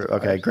 Favorite.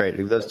 Okay, great.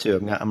 Those two.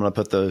 I'm going to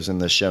put those in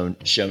the show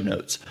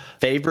notes.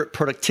 Favorite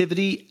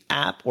productivity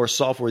app or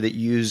software that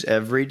you use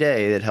every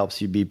day that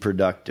helps you be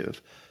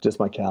productive? Just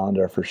my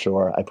calendar for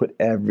sure. I put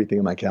everything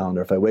in my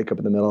calendar. If I wake up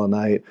in the middle of the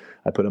night,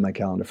 I put in my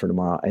calendar for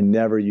tomorrow. I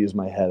never use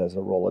my head as a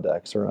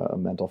Rolodex or a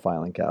mental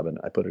filing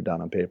cabinet. I put it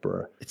down on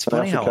paper. It's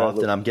funny how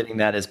often I'm getting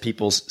that as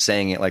people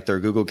saying it, like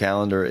their Google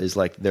Calendar is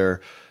like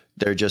their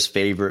just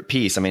favorite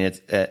piece. I mean,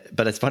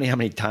 but it's funny how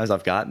many times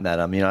I've gotten that.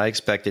 I mean, I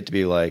expect it to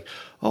be like,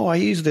 oh, I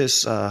use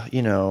this,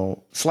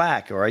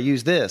 Slack, or I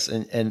use this.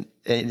 And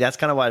that's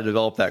kind of why I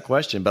developed that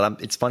question.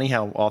 But it's funny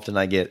how often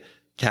I get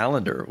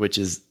calendar, which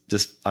is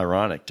just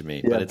ironic to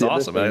me, but it's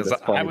awesome.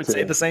 I would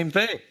say the same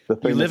thing.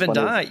 You live and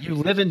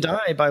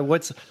die by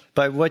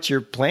what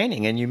you're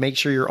planning, and you make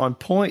sure you're on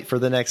point for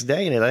the next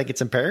day. And I think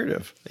it's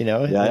imperative, Yeah,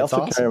 I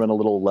also carry around a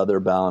little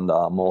leather-bound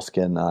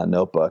Moleskine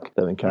notebook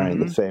that I've been carrying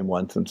the same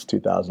one since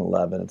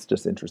 2011. It's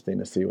just interesting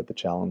to see what the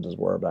challenges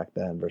were back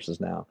then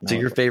versus now. So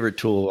your favorite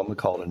tool, I'm going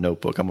to call it a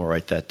notebook. I'm going to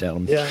write that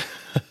down. Yeah.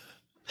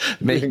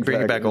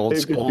 Bring it back old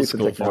school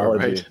form,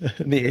 right?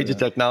 In the age of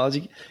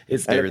technology,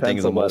 it's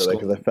everything's a muscle.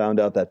 Because I found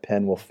out that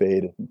pen will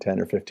fade in 10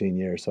 or 15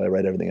 years, so I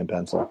write everything in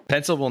pencil.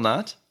 Pencil will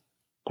not?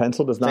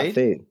 Pencil does not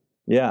fade.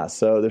 Yeah,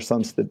 so there's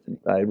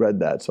I read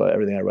that, so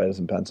everything I write is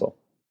in pencil.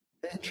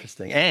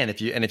 Interesting. And if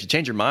you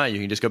change your mind,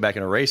 you can just go back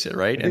and erase it,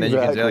 right? And then you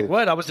can say like,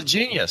 "What? I was a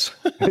genius."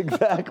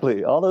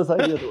 Exactly. All those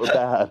ideas were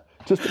bad.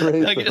 Just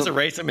erase them. Just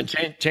erase them and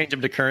change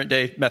them to current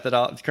day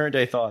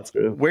thoughts.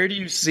 True. Where do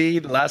you see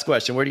the last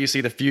question? Where do you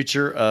see the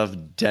future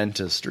of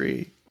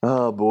dentistry?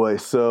 Oh boy.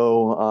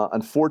 So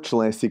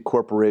unfortunately, I see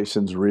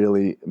corporations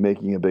really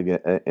making a big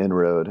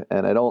inroad,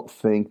 and I don't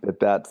think that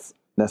that's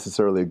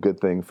necessarily a good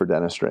thing for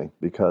dentistry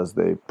because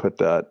they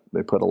put a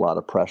lot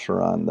of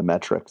pressure on the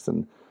metrics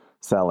and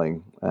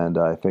selling. And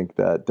I think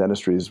that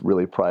dentistry has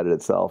really prided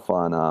itself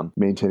on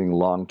maintaining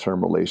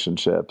long-term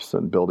relationships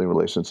and building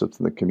relationships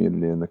in the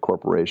community, and the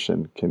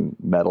corporation can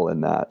meddle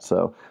in that.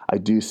 So I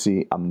do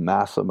see a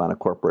massive amount of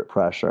corporate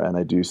pressure, and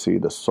I do see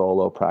the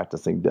solo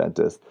practicing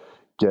dentist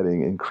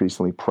getting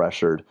increasingly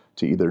pressured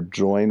to either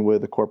join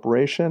with a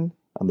corporation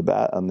on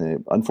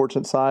the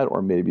unfortunate side,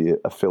 or maybe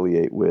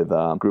affiliate with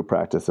group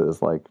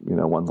practices like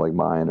ones like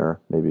mine,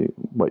 or maybe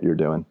what you're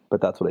doing. But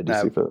that's what I do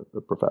see for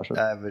the profession.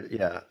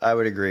 I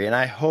would agree, and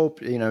I hope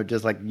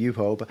just like you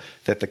hope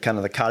that the kind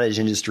of the cottage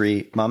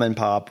industry, mom and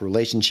pop,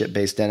 relationship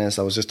based dentists.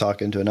 I was just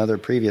talking to another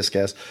previous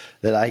guest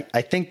that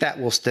I think that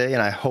will stay,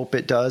 and I hope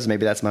it does.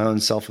 Maybe that's my own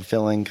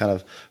self-fulfilling kind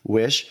of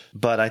wish,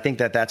 but I think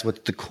that that's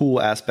what's the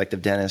cool aspect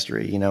of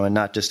dentistry, and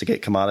not just to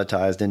get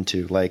commoditized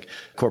into like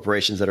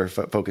corporations that are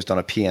focused on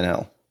a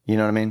P&L. You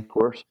know what I mean? Of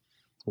course.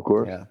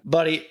 Yeah.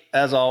 Buddy,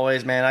 as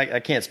always, man,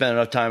 I can't spend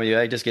enough time with you.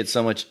 I just get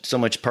so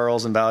much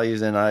pearls and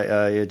values, and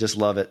I just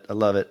love it. I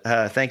love it.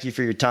 Thank you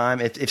for your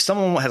time. If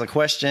someone has a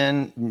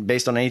question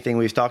based on anything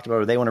we've talked about,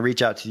 or they want to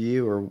reach out to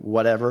you or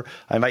whatever,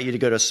 I invite you to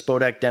go to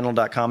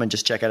spodekdental.com and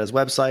just check out his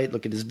website,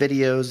 look at his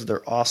videos.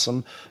 They're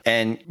awesome.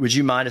 And would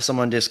you mind if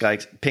someone just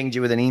like pinged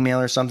you with an email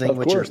or something? Of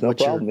course, no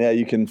problem. Yeah,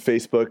 you can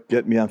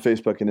get me on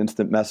Facebook and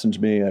instant message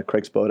me,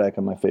 Craig Spodek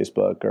on my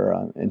Facebook, or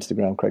on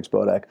Instagram, Craig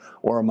Spodek,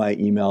 or my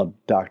email,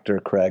 Dr.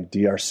 Craig,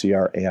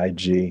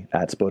 DRCRAIG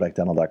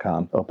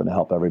 @spodekdental.com. Open to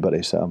help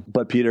everybody. So,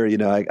 but Peter,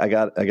 I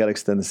got to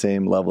extend the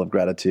same level of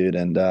gratitude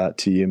and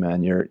to you,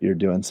 man. You're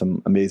doing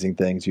some amazing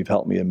things. You've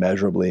helped me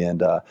immeasurably,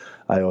 and I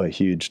owe a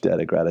huge debt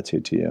of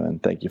gratitude to you.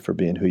 And thank you for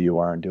being who you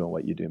are and doing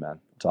what you do,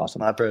 man. It's awesome.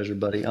 My pleasure,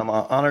 buddy. I'm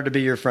honored to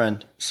be your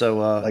friend.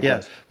 So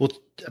we'll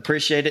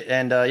appreciate it,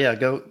 and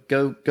go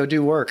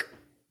do work.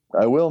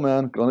 I will,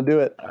 man. Going to do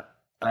it. All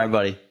right,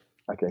 buddy.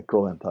 Okay,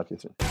 cool, man. Talk to you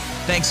soon.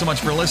 Thanks so much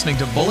for listening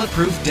to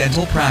Bulletproof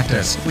Dental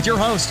Practice with your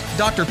host,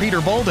 Dr.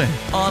 Peter Bolden,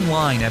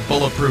 online at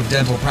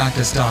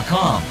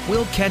bulletproofdentalpractice.com.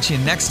 We'll catch you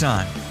next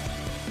time.